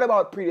 what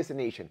about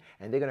predestination?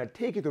 And they're going to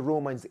take you to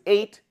Romans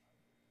 8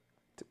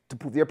 to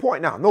prove their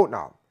point. Now, note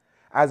now,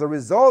 as a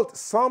result,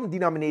 some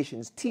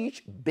denominations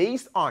teach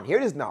based on, here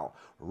it is now,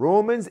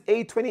 Romans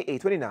 8, 28,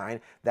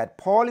 29, that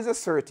Paul is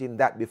asserting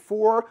that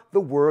before the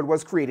world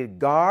was created,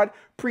 God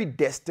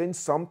predestined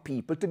some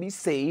people to be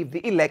saved,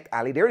 the elect,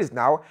 Ali, there it is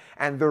now,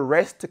 and the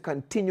rest to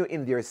continue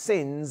in their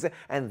sins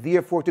and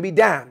therefore to be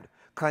damned,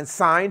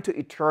 consigned to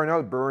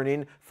eternal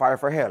burning fire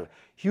for hell.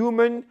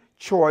 Human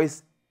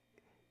choice,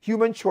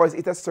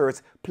 it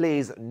asserts,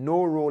 plays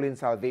no role in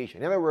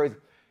salvation. In other words,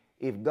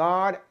 if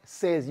God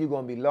says you're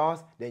going to be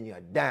lost, then you're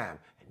damned.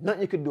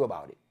 Nothing you can do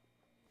about it.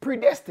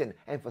 Predestined.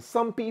 And for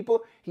some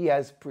people, he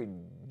has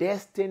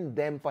predestined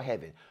them for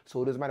heaven.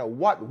 So it doesn't matter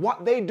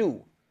what they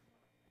do,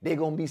 they're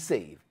going to be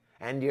saved.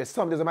 And there's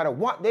some, doesn't matter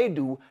what they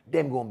do,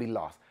 they're going to be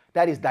lost.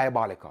 That is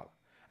diabolical.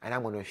 And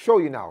I'm going to show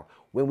you now,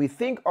 when we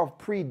think of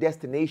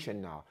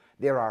predestination now,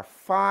 there are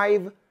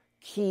 5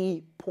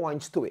 key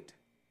points to it.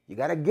 You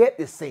got to get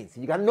this, saints.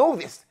 You got to know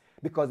this.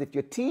 Because if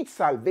you teach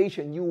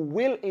salvation, you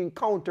will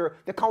encounter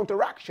the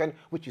counteraction,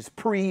 which is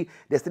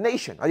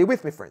predestination. Are you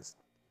with me, friends?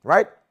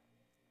 Right?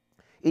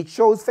 It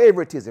shows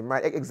favoritism,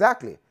 right?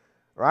 Exactly.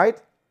 Right?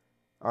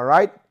 All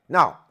right?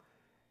 Now,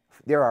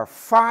 there are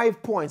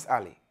 5 points,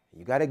 Ali.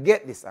 You got to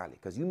get this, Ali,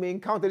 because you may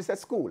encounter this at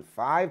school.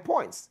 5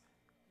 points,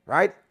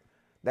 right?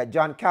 That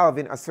John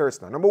Calvin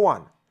asserts now. Number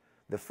 1,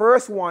 the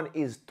first one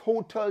is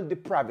total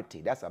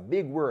depravity. That's a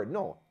big word.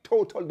 No,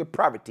 total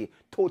depravity,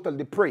 total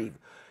depraved.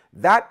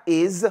 That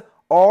is,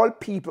 all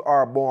people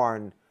are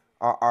born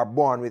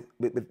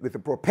with a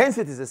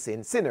propensity to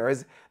sin,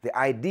 sinners. The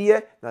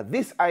idea, now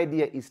this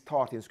idea is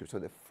taught in Scripture. So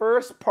the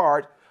first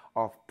part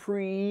of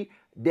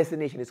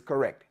predestination is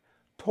correct.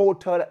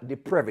 Total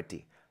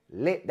depravity.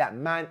 That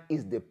man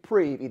is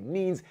depraved. It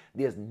means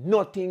there's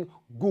nothing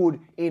good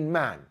in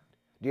man.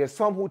 There are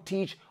some who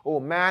teach, oh,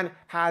 man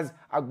has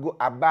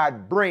a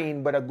bad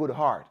brain but a good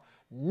heart.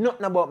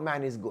 Nothing about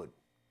man is good.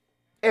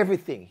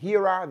 Everything.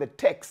 Here are the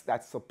texts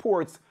that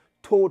supports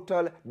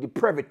total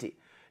depravity.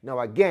 Now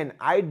again,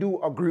 I do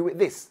agree with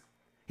this.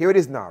 Here it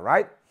is now,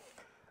 right?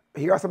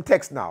 Here are some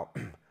texts now.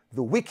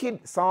 The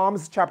wicked,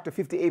 Psalms chapter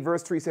 58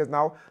 verse 3 says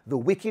now, the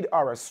wicked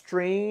are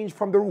estranged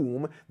from the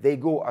womb. They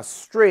go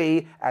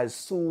astray as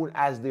soon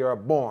as they are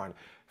born.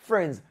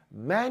 Friends,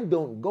 man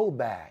don't go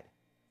bad.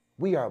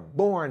 We are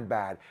born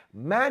bad.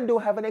 Man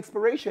don't have an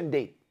expiration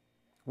date.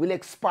 Will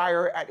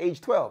expire at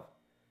age 12.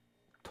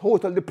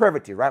 Total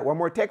depravity, right? One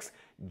more text.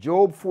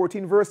 Job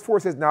 14 verse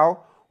 4 says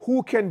now,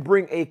 who can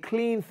bring a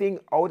clean thing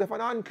out of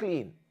an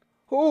unclean?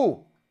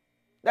 Who?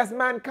 That's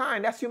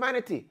mankind. That's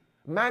humanity.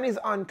 Man is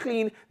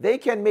unclean. They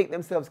can make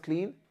themselves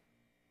clean.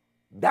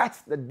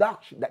 That's the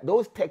doctrine.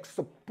 Those texts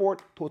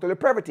support total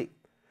depravity.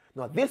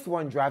 Now this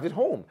one drives it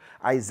home.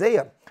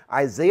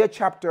 Isaiah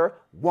chapter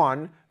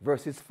 1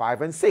 verses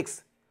 5 and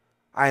 6.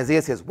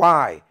 Isaiah says,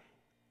 why?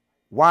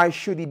 Why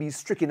should he be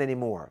stricken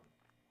anymore?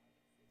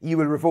 He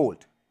will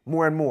revolt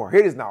more and more. Here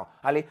it is now.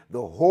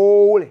 The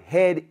whole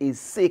head is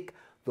sick,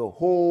 the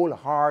whole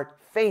heart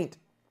faint.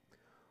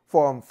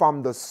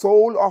 From the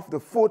sole of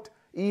the foot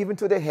even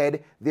to the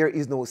head, there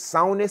is no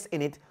soundness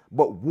in it,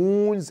 but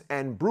wounds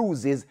and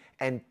bruises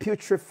and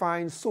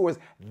putrefying sores.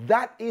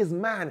 That is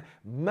man.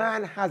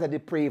 Man has a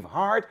depraved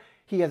heart.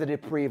 He has a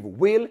depraved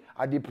will,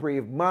 a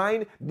depraved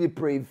mind,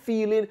 depraved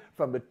feeling.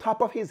 From the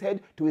top of his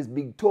head to his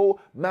big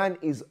toe, man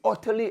is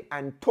utterly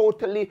and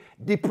totally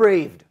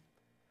depraved.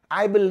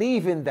 I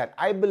believe in that.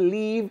 I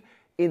believe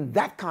in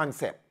that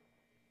concept.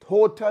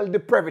 Total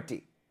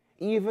depravity.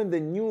 Even the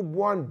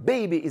newborn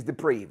baby is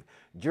depraved.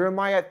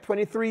 Jeremiah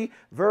 23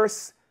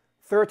 verse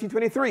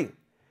 13-23.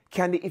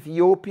 Can the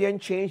Ethiopian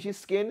change his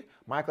skin?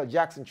 Michael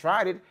Jackson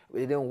tried it,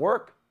 but it didn't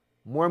work.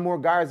 More and more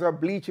guys are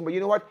bleaching, but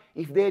you know what?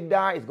 If they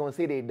die, it's going to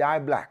say they die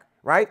black,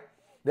 right?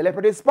 The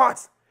leopard is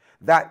spots.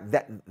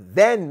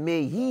 Then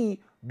may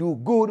he do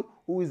good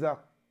who is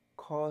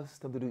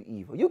accustomed to do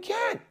evil. You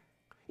can't.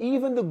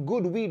 Even the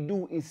good we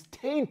do is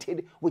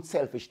tainted with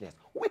selfishness,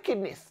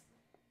 wickedness.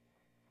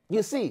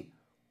 You see,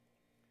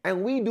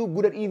 and we do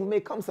good that evil may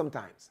come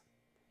sometimes,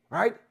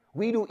 right?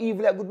 We do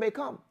evil that good may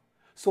come.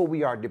 So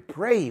we are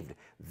depraved.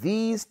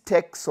 These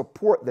texts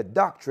support the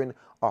doctrine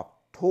of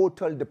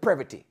total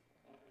depravity.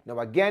 Now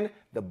again,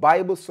 the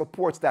Bible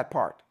supports that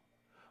part.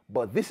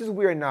 But this is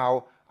where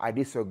now I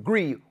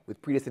disagree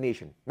with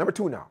predestination. Number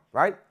 2 now,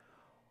 right?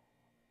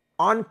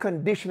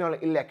 Unconditional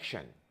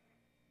election.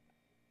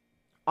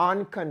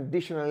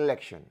 Unconditional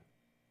election,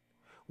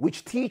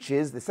 which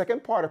teaches the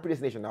second part of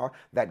predestination now,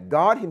 that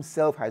God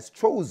himself has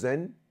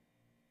chosen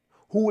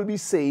who will be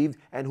saved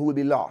and who will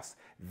be lost.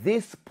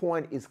 This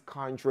point is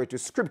contrary to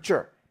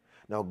Scripture.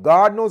 Now,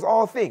 God knows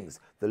all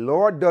things. The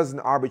Lord doesn't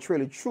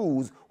arbitrarily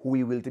choose who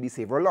he will to be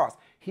saved or lost.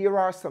 Here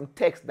are some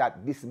texts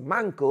that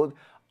dismantled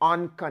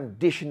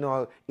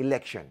unconditional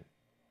election.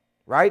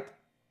 Right?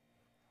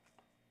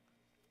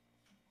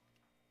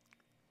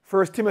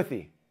 1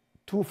 Timothy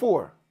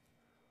 2:4.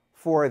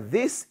 For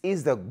this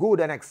is the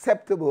good and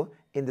acceptable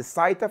in the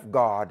sight of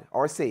God,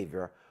 our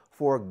Savior.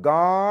 For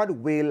God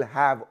will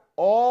have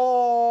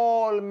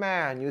all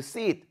man, you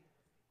see it,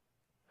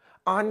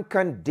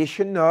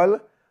 unconditional,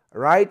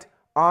 right?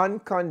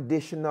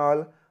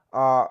 Unconditional,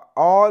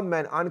 all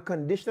men,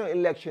 unconditional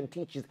election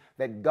teaches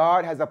that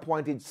God has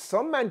appointed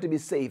some men to be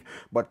saved.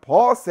 But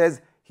Paul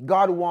says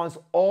God wants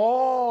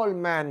all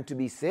man to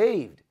be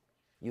saved.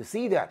 You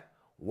see that?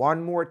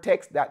 One more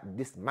text that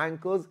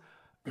dismantles,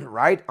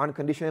 right,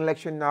 unconditional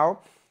election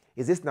now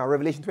is this now,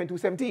 Revelation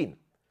 22:17.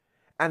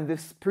 And the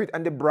Spirit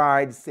and the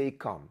bride say,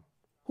 come.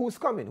 Who's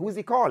coming? Who's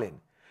he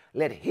calling?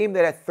 Let him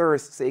that hath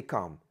thirst say,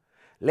 come.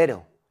 Let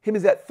him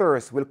that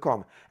thirst will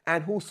come.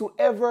 And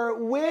whosoever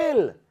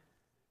will.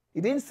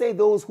 He didn't say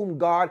those whom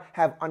God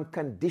have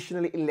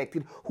unconditionally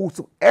elected.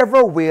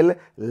 Whosoever will,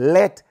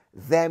 let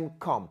them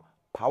come.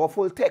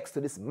 Powerful text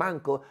to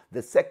dismantle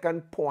the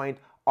second point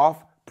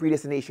of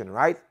predestination,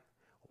 right?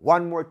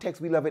 One more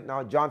text, we love it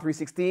now, John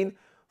 3:16.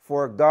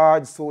 For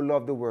God so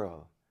loved the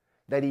world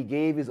that he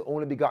gave his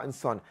only begotten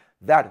Son,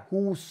 that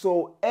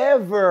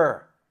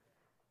whosoever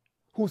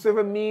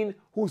mean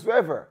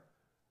whosoever,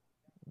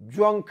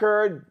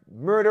 drunkard,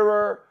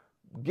 murderer,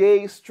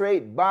 gay,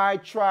 straight, bi,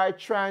 tri,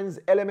 trans,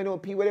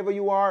 LMNOP, whatever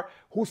you are,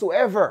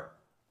 whosoever,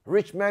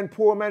 rich man,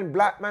 poor man,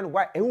 black man,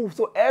 white, and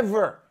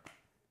whosoever,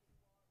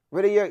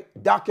 whether you're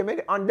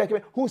documented,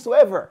 undocumented,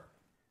 whosoever,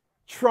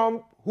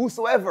 Trump,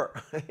 whosoever,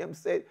 I'm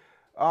saying,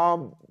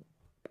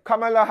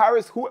 Kamala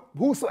Harris,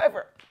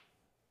 whosoever.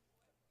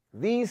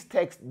 These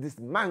texts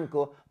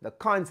dismantle the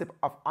concept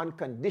of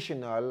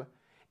unconditional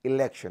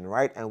election,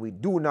 right? And we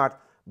do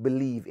not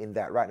believe in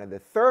that, right? Now, the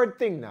third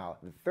thing now,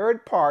 the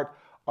third part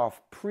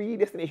of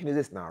predestination is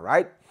this now,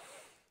 right?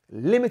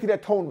 Limited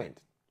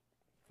atonement.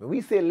 When we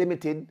say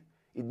limited,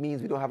 it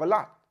means we don't have a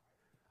lot.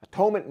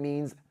 Atonement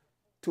means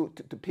to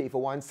pay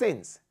for one's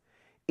sins.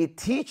 It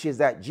teaches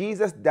that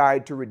Jesus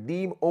died to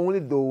redeem only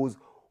those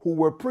who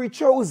were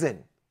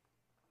pre-chosen,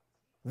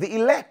 the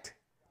elect,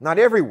 not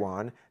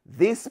everyone.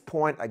 This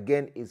point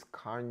again is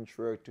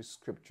contrary to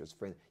Scriptures,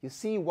 friends. You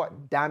see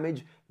what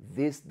damage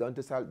this does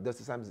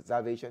to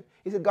salvation?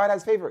 He said God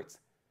has favorites,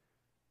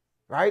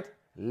 right?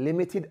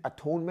 Limited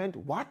atonement.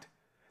 What?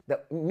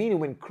 Meaning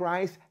when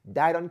Christ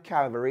died on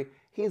Calvary,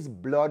 his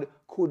blood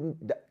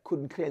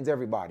couldn't cleanse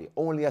everybody,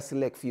 only a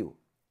select few,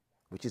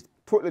 which is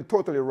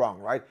totally wrong,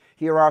 right?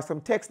 Here are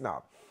some texts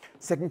now.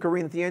 2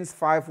 Corinthians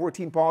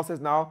 5:14, Paul says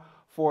now,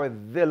 for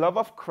the love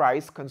of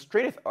Christ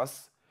constraineth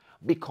us,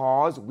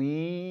 because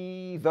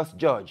we thus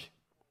judge,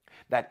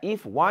 that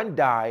if one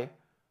die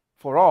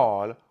for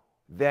all,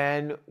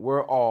 then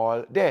we're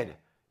all dead.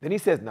 Then he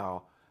says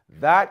now,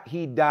 that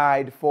he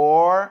died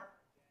for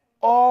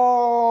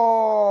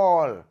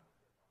all.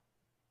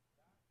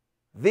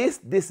 This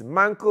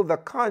dismantles the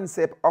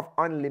concept of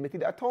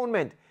unlimited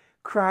atonement.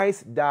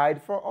 Christ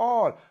died for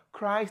all.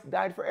 Christ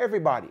died for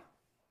everybody.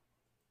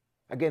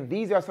 Again,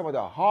 these are some of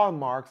the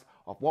hallmarks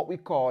of what we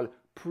call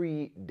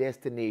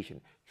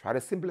predestination. Try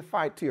to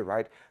simplify it to you,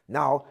 right?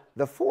 Now,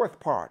 the fourth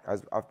part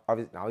of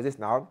it now is this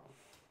now,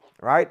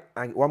 right?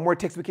 And one more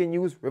text we can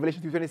use.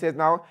 Revelation 3:20 says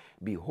now,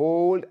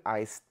 behold,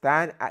 I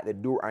stand at the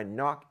door and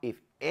knock.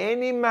 If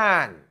any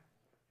man,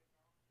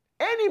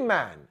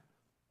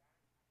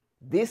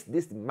 this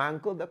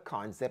dismantles the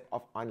concept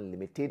of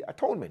unlimited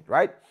atonement,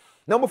 right?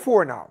 Number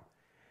 4 now,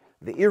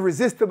 the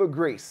irresistible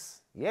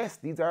grace. Yes,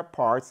 these are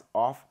parts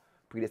of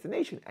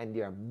predestination, and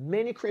there are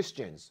many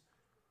Christians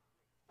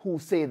who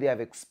say they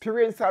have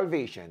experienced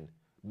salvation,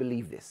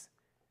 believe this,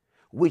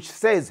 which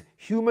says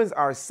humans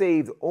are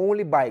saved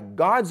only by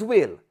God's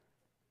will,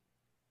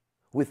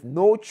 with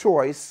no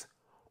choice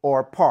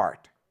or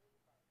part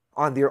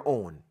on their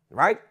own,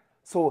 right?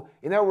 So,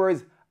 in other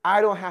words,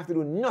 I don't have to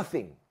do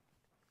nothing.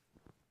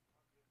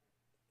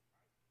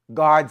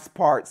 God's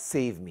part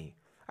saved me.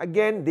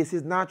 Again, this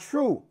is not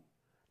true.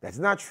 That's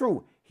not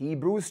true.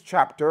 Hebrews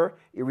chapter,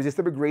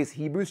 irresistible grace,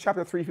 Hebrews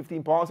chapter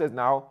 3:15, Paul says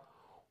now,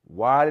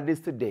 while it is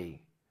today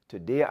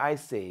I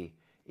say,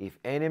 if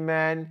any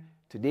man,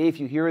 today if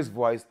you hear his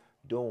voice,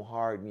 don't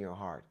harden your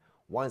heart.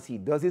 Once he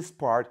does his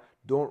part,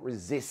 don't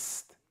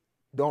resist,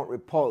 don't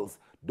repulse,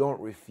 don't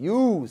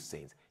refuse,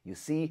 saints. You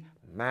see,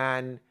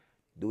 man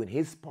doing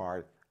his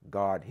part,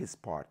 God his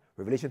part.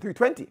 Revelation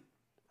 3:20,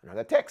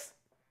 another text,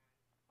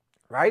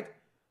 right?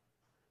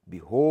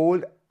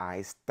 Behold,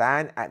 I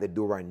stand at the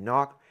door and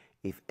knock.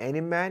 If any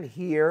man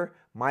hear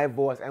my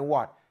voice, and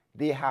what?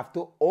 They have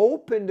to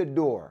open the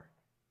door.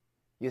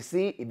 You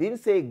see, it didn't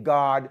say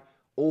God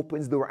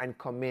opens the door and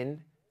come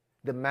in.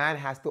 The man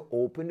has to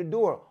open the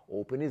door,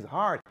 open his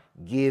heart,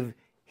 give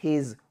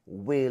his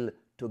will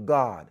to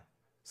God.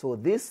 So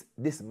this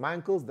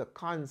dismantles the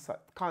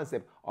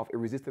concept of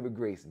irresistible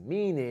grace,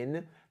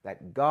 meaning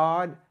that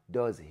God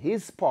does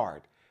his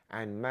part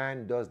and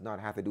man does not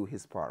have to do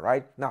his part,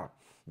 right? Now,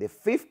 the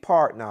fifth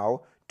part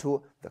now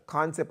to the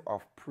concept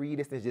of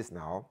predestination is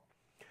now,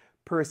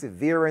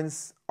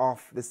 perseverance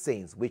of the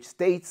saints, which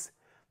states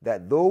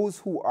that those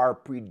who are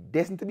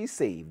predestined to be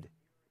saved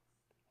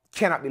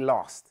cannot be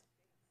lost,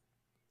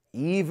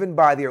 even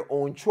by their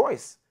own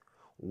choice.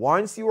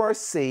 Once you are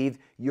saved,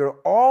 you're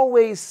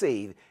always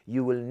saved.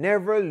 You will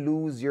never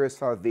lose your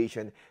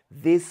salvation.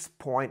 This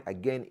point,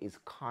 again, is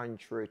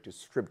contrary to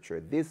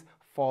Scripture. This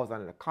falls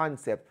under the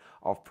concept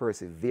of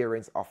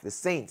perseverance of the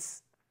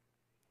saints.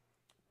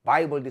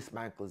 Bible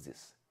dismantles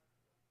this.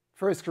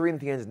 1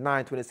 Corinthians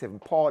 9:27,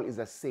 Paul is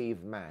a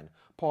saved man.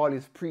 Paul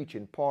is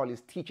preaching, Paul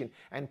is teaching,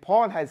 and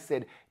Paul has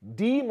said,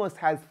 Demas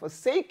has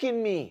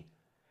forsaken me,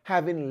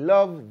 having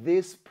loved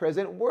this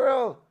present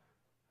world.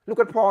 Look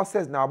what Paul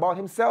says now about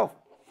himself.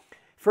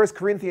 1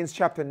 Corinthians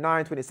chapter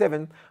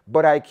 9:27,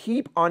 but I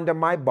keep under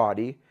my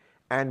body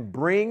and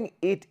bring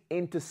it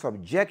into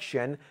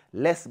subjection,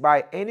 lest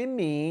by any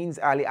means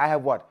I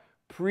have what?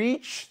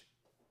 Preached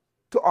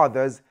to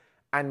others,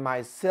 and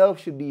myself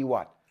should be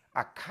what?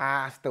 A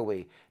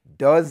castaway.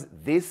 Does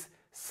this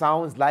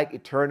sound like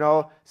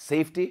eternal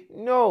safety?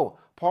 No.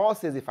 Paul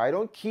says if I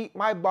don't keep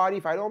my body,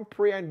 if I don't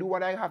pray and do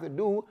what I have to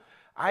do,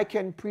 I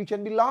can preach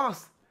and be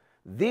lost.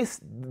 This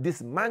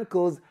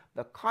dismantles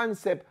the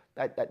concept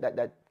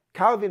that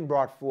Calvin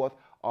brought forth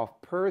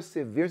of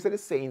perseverance of the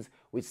saints,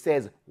 which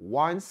says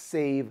once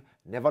saved,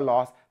 never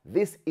lost.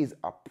 This is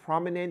a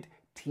prominent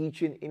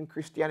teaching in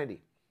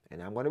Christianity.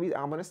 And I'm going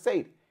to say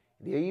it.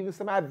 There are even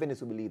some Adventists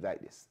who believe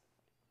like this,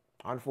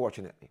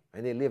 unfortunately,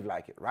 and they live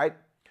like it, right?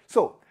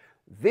 So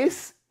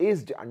this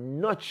is a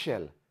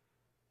nutshell,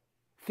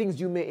 things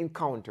you may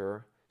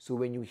encounter. So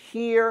when you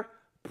hear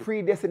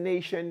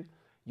predestination,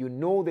 you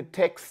know the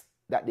text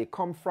that they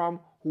come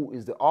from, who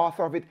is the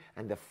author of it,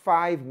 and the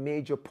 5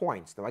 major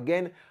points. Now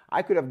again,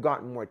 I could have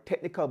gotten more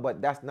technical, but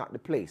that's not the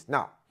place.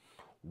 Now,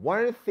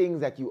 one of the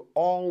things that you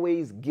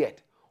always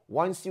get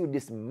once you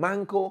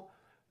dismantle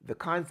the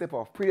concept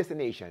of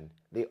predestination,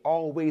 they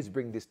always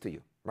bring this to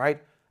you,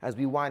 right? As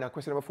we wind on,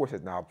 question number 4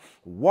 says now,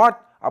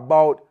 what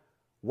about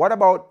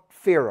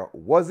Pharaoh?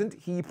 Wasn't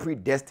he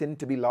predestined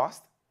to be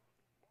lost?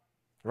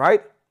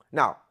 Right?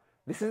 Now,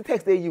 this is the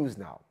text they use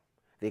now.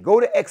 They go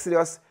to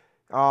Exodus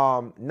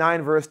 9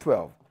 verse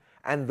 12.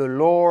 And the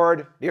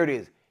Lord, there it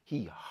is,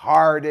 he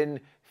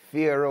hardened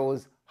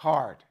Pharaoh's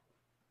heart.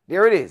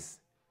 There it is.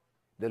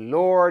 The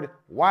Lord,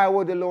 why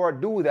would the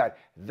Lord do that?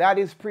 That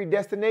is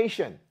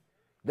predestination.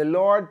 The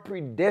Lord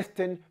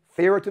predestined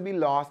Pharaoh to be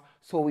lost,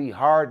 so he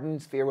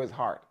hardens Pharaoh's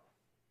heart.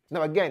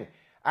 Now again,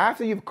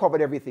 After you've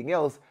covered everything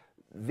else,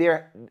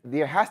 there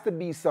has to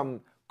be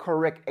some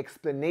correct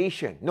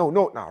explanation. No,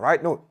 note now,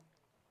 right? Note.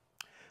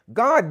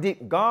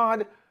 Did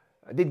God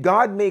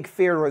make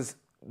Pharaoh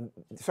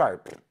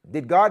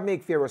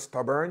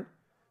stubborn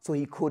so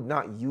he could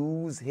not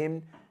use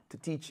him to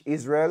teach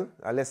Israel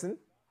a lesson?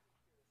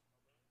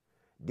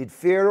 Did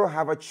Pharaoh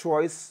have a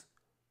choice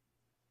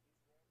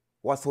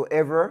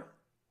whatsoever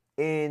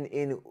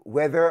in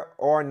whether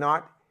or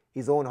not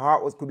his own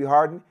heart could be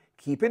hardened?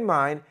 Keep in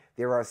mind,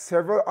 there are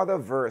several other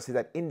verses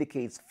that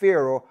indicates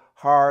Pharaoh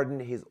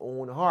hardened his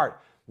own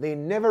heart. They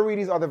never read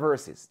these other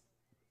verses.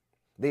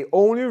 They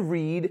only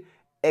read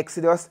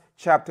Exodus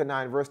chapter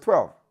 9, verse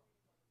 12.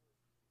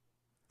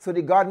 So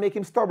did God make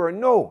him stubborn?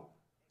 No.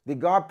 Did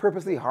God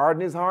purposely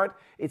harden his heart?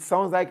 It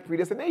sounds like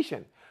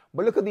predestination.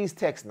 But look at these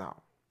texts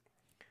now.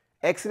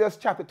 Exodus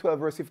chapter 12,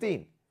 verse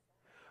 15.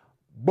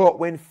 But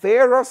when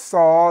Pharaoh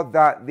saw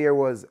that there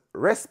was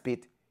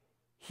respite,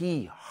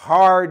 he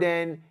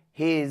hardened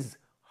his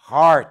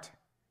heart.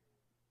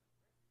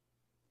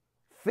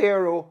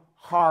 Pharaoh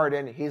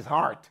hardened his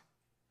heart.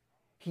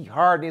 He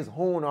hardened his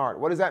own heart.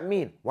 What does that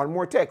mean? One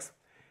more text.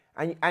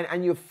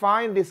 And you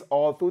find this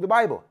all through the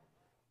Bible.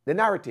 The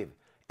narrative.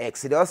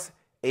 Exodus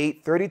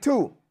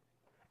 8:32.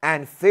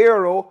 And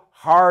Pharaoh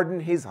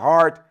hardened his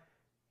heart.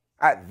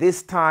 At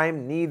this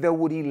time, neither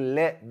would he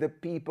let the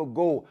people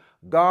go.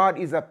 God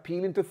is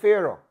appealing to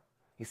Pharaoh.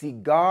 You see,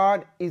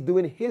 God is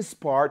doing his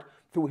part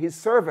through his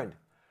servant.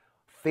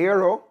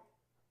 Pharaoh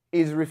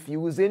is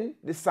refusing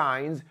the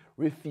signs,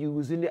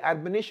 refusing the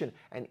admonition.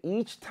 And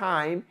each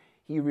time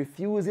he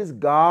refuses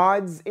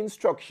God's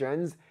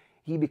instructions,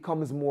 he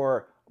becomes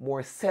more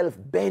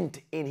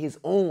self-bent in his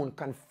own,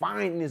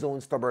 confined in his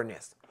own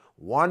stubbornness.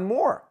 One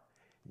more.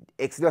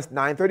 Exodus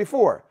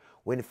 9:34.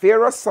 When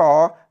Pharaoh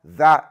saw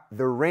that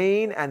the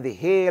rain and the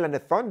hail and the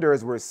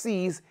thunders were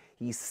ceased,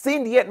 he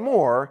sinned yet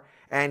more,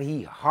 and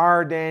he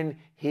hardened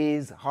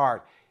his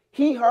heart.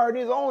 He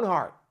hardened his own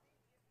heart.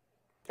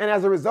 And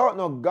as a result,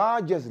 now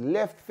God just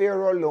left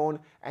Pharaoh alone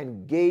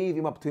and gave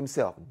him up to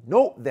himself.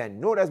 Note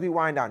as we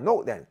wind down,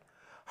 note then.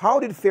 How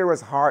did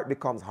Pharaoh's heart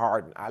become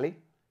hardened, Ali?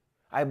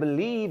 I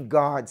believe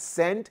God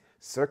sent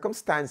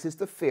circumstances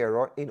to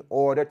Pharaoh in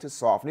order to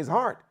soften his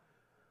heart.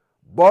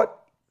 But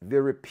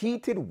the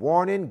repeated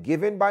warning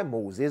given by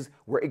Moses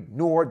were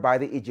ignored by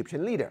the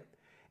Egyptian leader.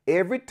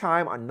 Every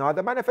time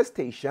another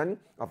manifestation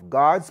of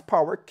God's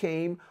power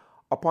came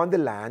upon the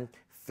land,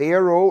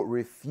 Pharaoh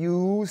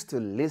refused to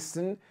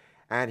listen,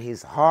 and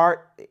his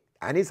heart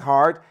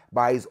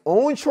by his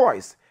own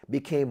choice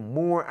became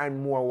more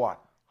and more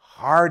what?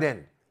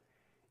 Hardened.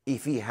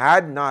 If he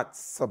had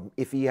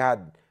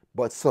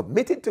but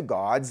submitted to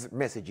God's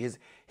messages,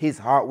 his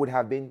heart would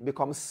have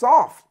become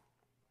soft,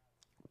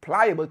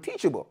 pliable,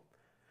 teachable.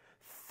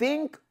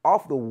 Think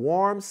of the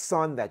warm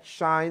sun that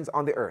shines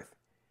on the earth.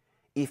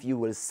 If you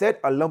will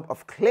set a lump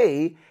of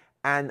clay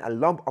and a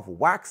lump of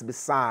wax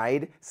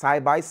side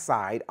by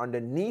side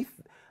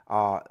underneath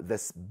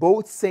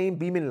both same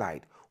beaming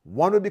light,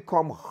 one would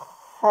become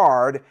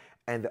hard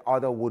and the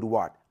other would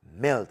what?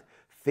 Melt.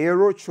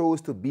 Pharaoh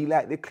chose to be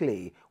like the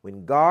clay.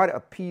 When God's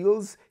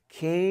appeals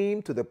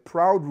came to the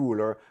proud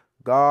ruler,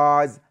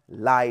 God's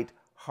light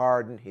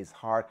hardened his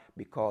heart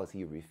because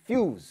he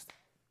refused.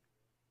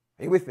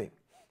 Are you with me?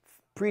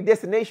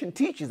 Predestination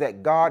teaches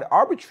that God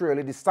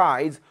arbitrarily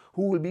decides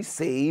who will be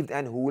saved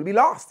and who will be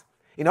lost.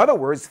 In other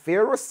words,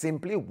 Pharaoh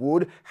simply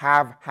would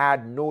have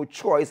had no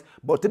choice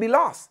but to be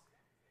lost.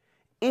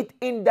 It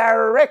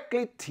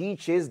indirectly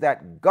teaches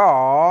that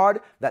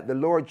the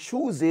Lord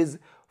chooses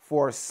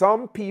for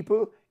some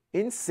people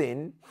in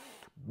sin,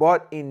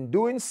 but in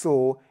doing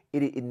so,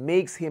 it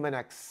makes him an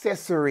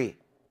accessory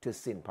to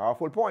sin.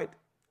 Powerful point.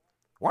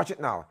 Watch it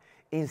now.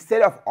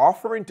 Instead of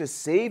offering to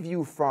save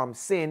you from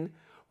sin,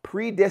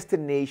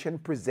 predestination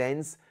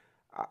presents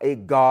a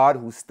God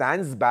who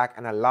stands back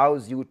and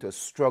allows you to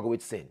struggle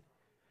with sin.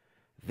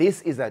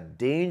 This is a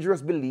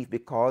dangerous belief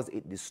because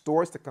it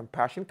distorts the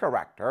compassionate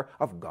character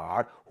of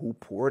God who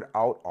poured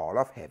out all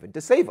of heaven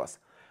to save us.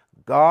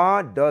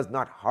 God does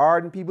not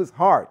harden people's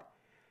heart.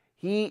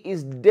 He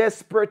is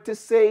desperate to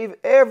save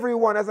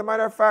everyone. As a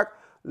matter of fact,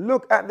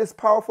 look at this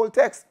powerful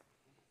text.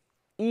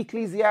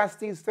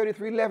 Ecclesiastes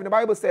 33:11, the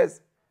Bible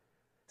says,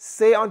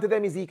 "Say unto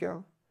them,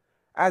 Ezekiel,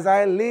 as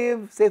I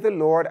live, saith the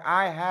Lord,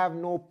 I have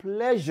no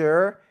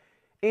pleasure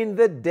in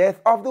the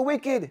death of the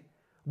wicked,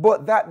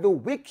 but that the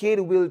wicked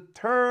will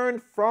turn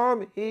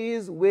from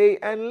his way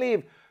and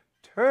live.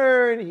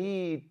 Turn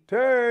ye,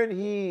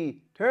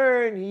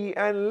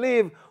 and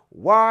live.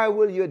 Why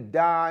will you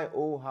die,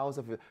 O house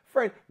of Israel?"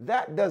 Friend,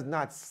 that does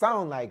not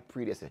sound like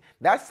predestination.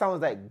 That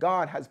sounds like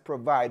God has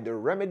provided the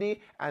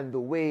remedy and the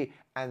way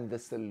and the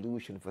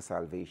solution for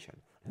salvation.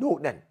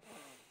 Note then,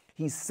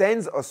 he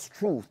sends us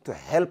truth to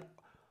help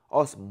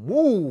us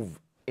move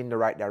in the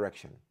right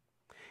direction.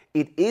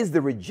 It is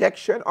the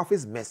rejection of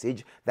his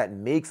message that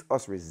makes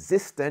us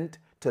resistant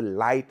to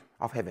light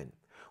of heaven.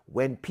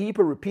 When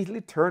people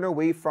repeatedly turn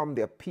away from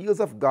the appeals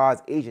of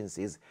God's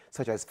agencies,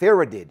 such as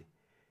Pharaoh did,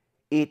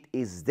 it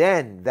is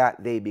then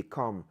that they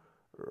become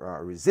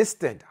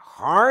resistant,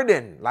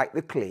 hardened like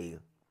the clay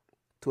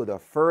to the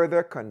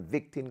further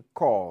convicting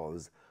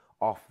calls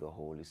of the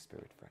Holy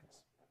Spirit,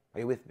 friends.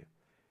 Are you with me?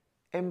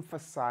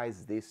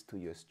 Emphasize this to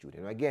your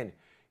student. Again,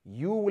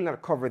 you will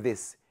not cover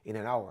this in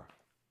an hour.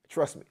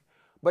 Trust me.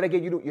 But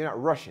again, you're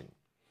not rushing.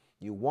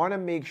 You want to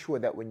make sure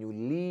that when you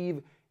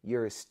leave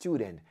your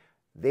student,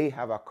 they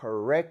have a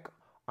correct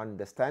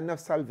understanding of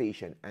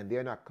salvation and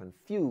they're not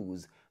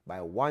confused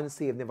by once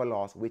saved, never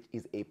lost, which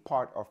is a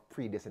part of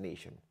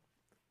predestination.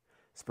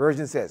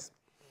 Spurgeon says,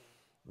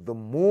 the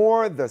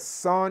more the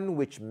sun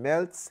which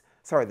melts,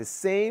 the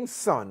same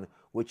sun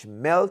which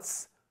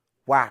melts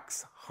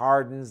wax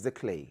hardens the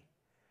clay,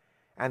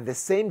 and the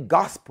same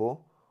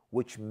gospel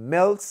which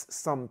melts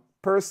some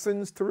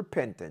persons to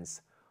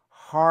repentance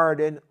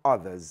harden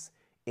others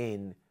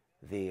in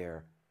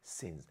their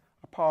sins.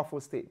 A powerful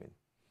statement.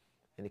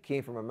 And it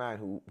came from a man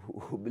who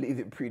believed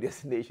in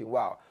predestination.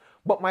 Wow.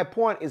 But my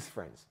point is,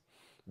 friends,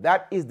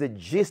 that is the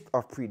gist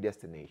of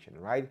predestination,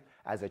 right?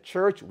 As a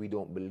church, we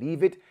don't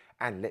believe it.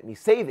 And let me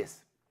say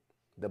this.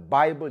 The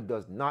Bible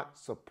does not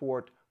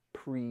support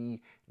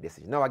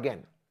predestination. Now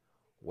again,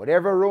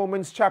 whatever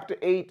Romans chapter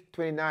 8,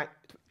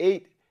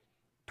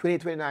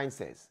 29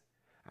 says,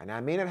 and I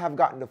may not have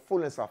gotten the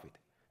fullness of it,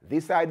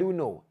 this I do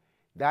know,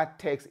 that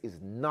text is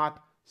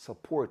not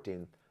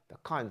supporting the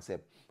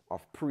concept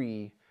of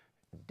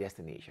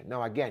predestination.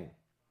 Now again,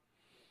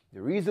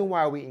 the reason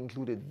why we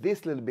included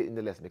this little bit in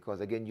the lesson, because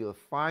again, you'll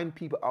find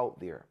people out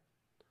there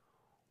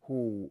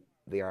who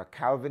they are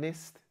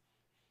Calvinist,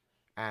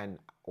 and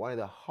one of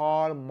the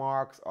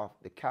hallmarks of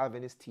the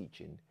Calvinist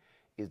teaching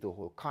is the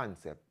whole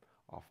concept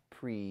of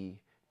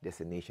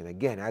predestination.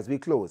 Again, as we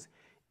close,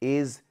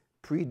 is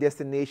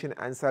predestination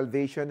and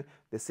salvation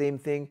the same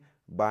thing?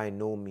 By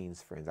no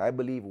means, friends. I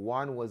believe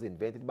one was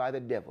invented by the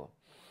devil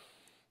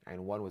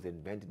and one was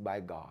invented by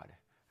God,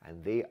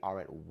 and they are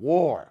at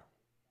war.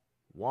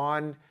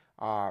 One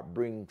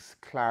brings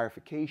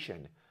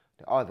clarification,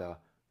 the other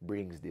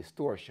brings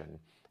distortion,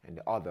 and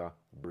the other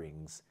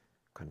brings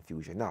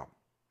confusion. Now,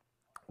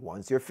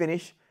 once you're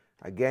finished,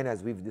 again,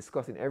 as we've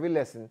discussed in every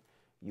lesson,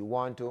 you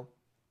want to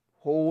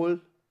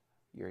hold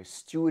your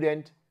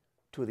student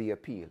to the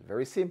appeal.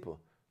 Very simple.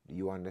 Do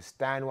you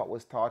understand what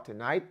was taught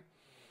tonight?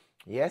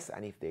 Yes,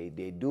 and if they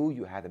do,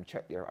 you have them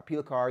check their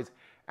appeal cards.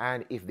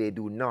 And if they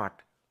do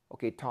not,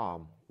 okay,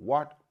 Tom,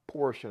 what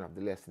portion of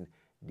the lesson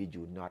did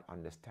you not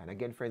understand?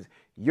 Again, friends,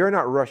 you're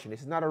not rushing.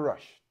 This is not a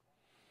rush.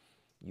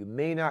 You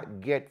may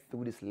not get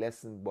through this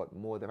lesson, but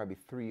more than maybe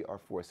 3 or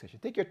 4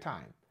 sessions. Take your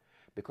time,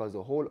 because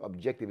the whole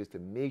objective is to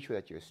make sure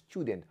that your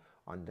student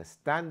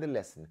understand the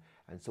lesson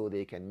and so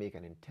they can make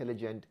an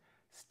intelligent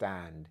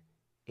stand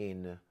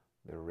in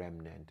the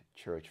remnant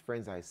church.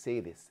 Friends, I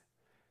say this.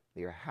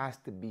 There has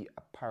to be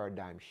a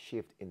paradigm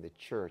shift in the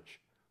church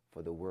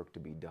for the work to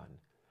be done.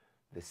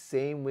 The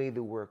same way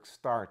the work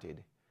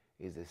started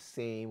is the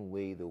same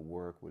way the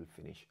work will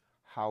finish,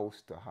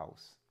 house to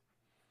house.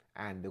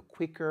 And the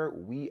quicker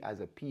we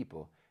as a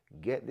people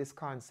get this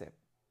concept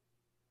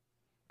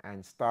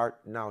and start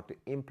now to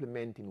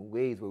implement in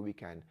ways where we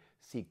can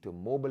seek to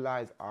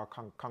mobilize our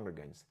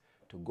congregants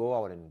to go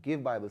out and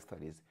give Bible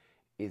studies,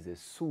 is the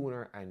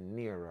sooner and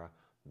nearer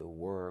the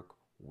work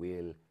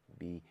will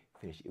be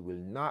finished. It will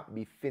not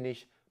be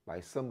finished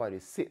by somebody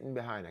sitting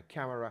behind a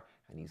camera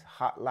and these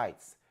hot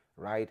lights,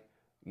 right?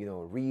 You know,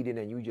 reading,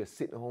 and you just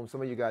sitting home.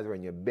 Some of you guys are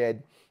in your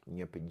bed, in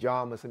your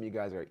pajamas. Some of you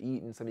guys are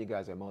eating. Some of you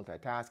guys are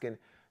multitasking.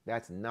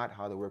 That's not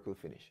how the work will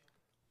finish.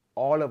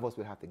 All of us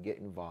will have to get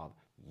involved,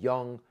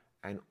 young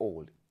and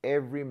old.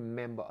 Every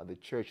member of the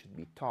church should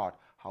be taught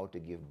how to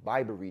give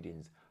Bible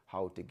readings,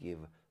 how to give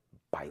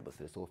Bible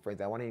studies. So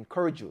friends, I want to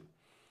encourage you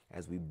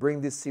as we bring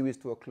this series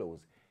to a close.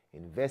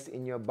 Invest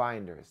in your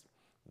binders.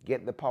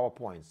 Get the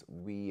PowerPoints.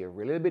 We are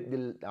a little bit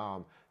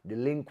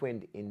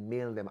delinquent in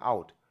mailing them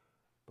out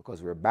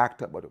because we're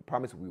backed up, but I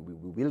promise we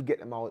will get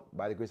them out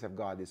by the grace of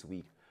God this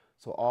week.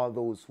 So all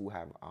those who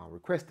have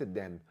requested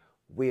them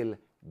will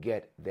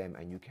get them,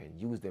 and you can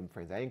use them,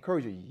 friends. I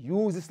encourage you,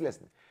 use this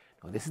lesson.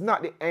 Now, this is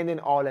not the end and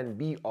all and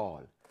be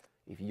all.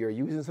 If you're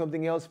using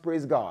something else,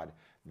 praise God.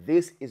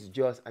 This is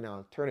just an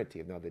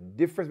alternative. Now, the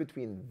difference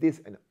between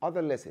this and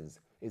other lessons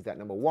is that,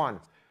 number one,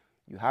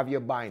 you have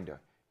your binder,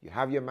 you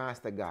have your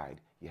master guide,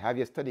 you have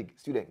your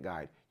student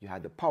guide, you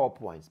have the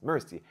PowerPoints,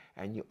 mercy,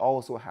 and you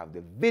also have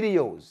the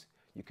videos.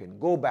 You can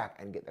go back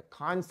and get the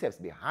concepts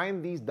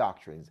behind these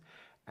doctrines,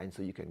 and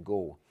so you can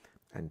go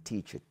and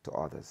teach it to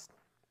others.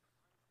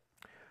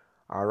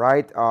 All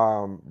right,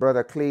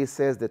 Brother Clay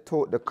says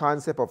the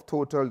concept of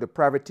total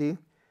depravity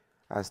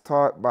as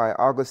taught by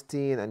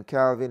Augustine and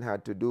Calvin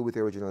had to do with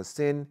original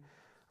sin.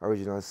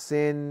 Original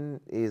sin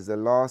is the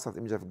loss of the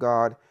image of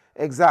God.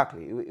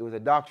 Exactly, it was a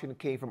doctrine that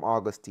came from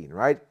Augustine,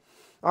 right?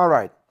 All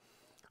right.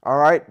 All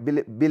right,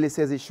 Billy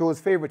says it shows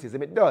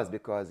favoritism. It does,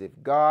 because if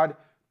God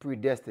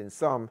predestined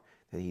some,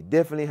 then he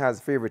definitely has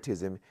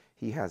favoritism.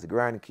 He has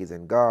grandkids,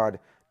 and God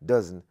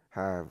doesn't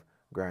have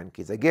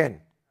grandkids.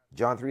 Again,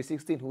 John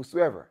 3:16,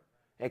 whosoever.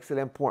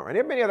 Excellent point. And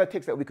there are many other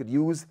texts that we could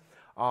use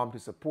to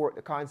support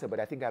the concept, but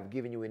I think I've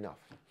given you enough.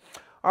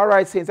 All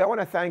right, Saints, I want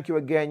to thank you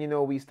again. You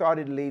know, we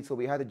started late, so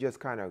we had to just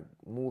kind of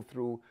move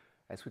through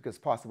as quick as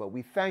possible.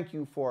 We thank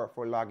you for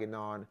logging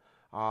on,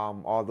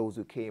 all those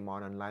who came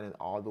on online and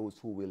all those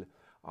who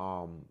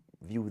will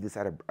view this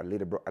at a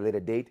later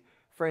date.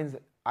 Friends,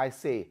 I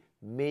say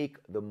make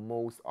the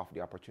most of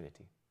the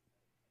opportunity,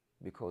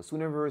 because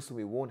sooner or later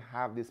we won't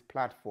have this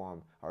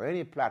platform or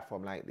any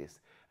platform like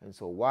this. And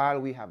so while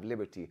we have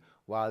liberty,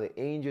 while the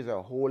angels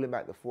are holding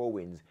back the four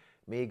winds,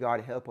 may God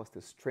help us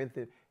to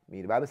strengthen.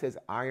 The Bible says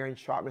iron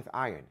sharpeneth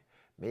iron.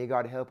 May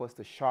God help us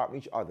to sharpen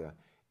each other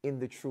in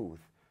the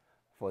truth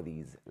for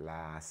these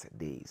last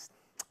days.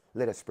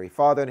 Let us pray.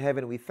 Father in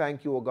heaven, we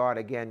thank you, O God,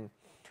 again,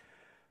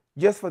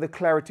 just for the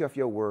clarity of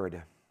your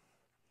word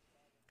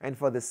and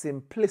for the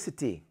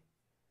simplicity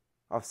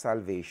of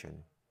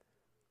salvation.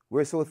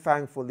 We're so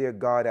thankful, dear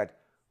God, that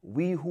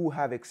we who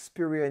have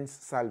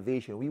experienced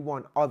salvation, we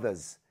want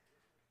others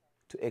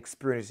to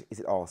experience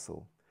it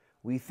also.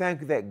 We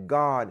thank you that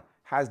God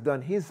has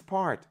done his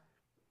part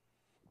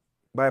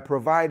by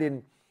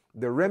providing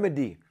the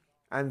remedy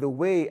and the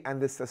way and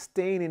the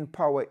sustaining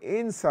power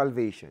in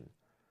salvation.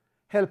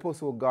 Help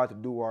us, O God, to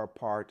do our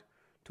part,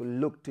 to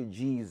look to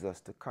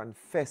Jesus, to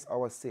confess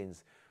our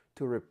sins,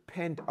 to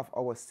repent of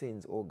our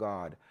sins, O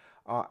God,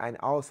 and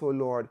also,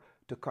 Lord,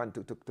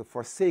 to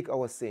forsake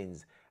our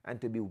sins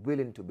and to be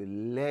willing to be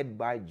led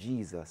by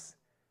Jesus.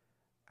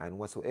 And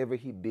whatsoever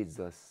he bids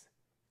us,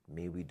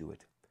 may we do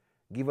it.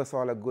 Give us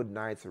all a good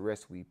night's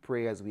rest, we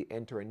pray, as we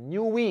enter a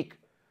new week.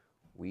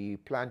 We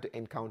plan to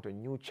encounter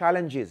new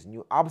challenges,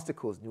 new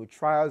obstacles, new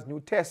trials,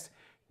 new tests,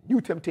 new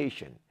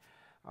temptation.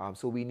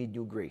 So we need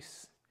new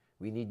grace.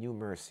 We need new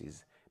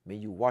mercies. May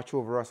you watch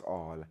over us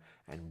all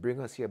and bring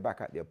us here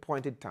back at the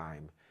appointed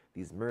time.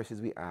 These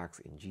mercies we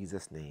ask in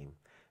Jesus' name.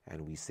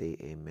 And we say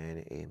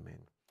amen, amen.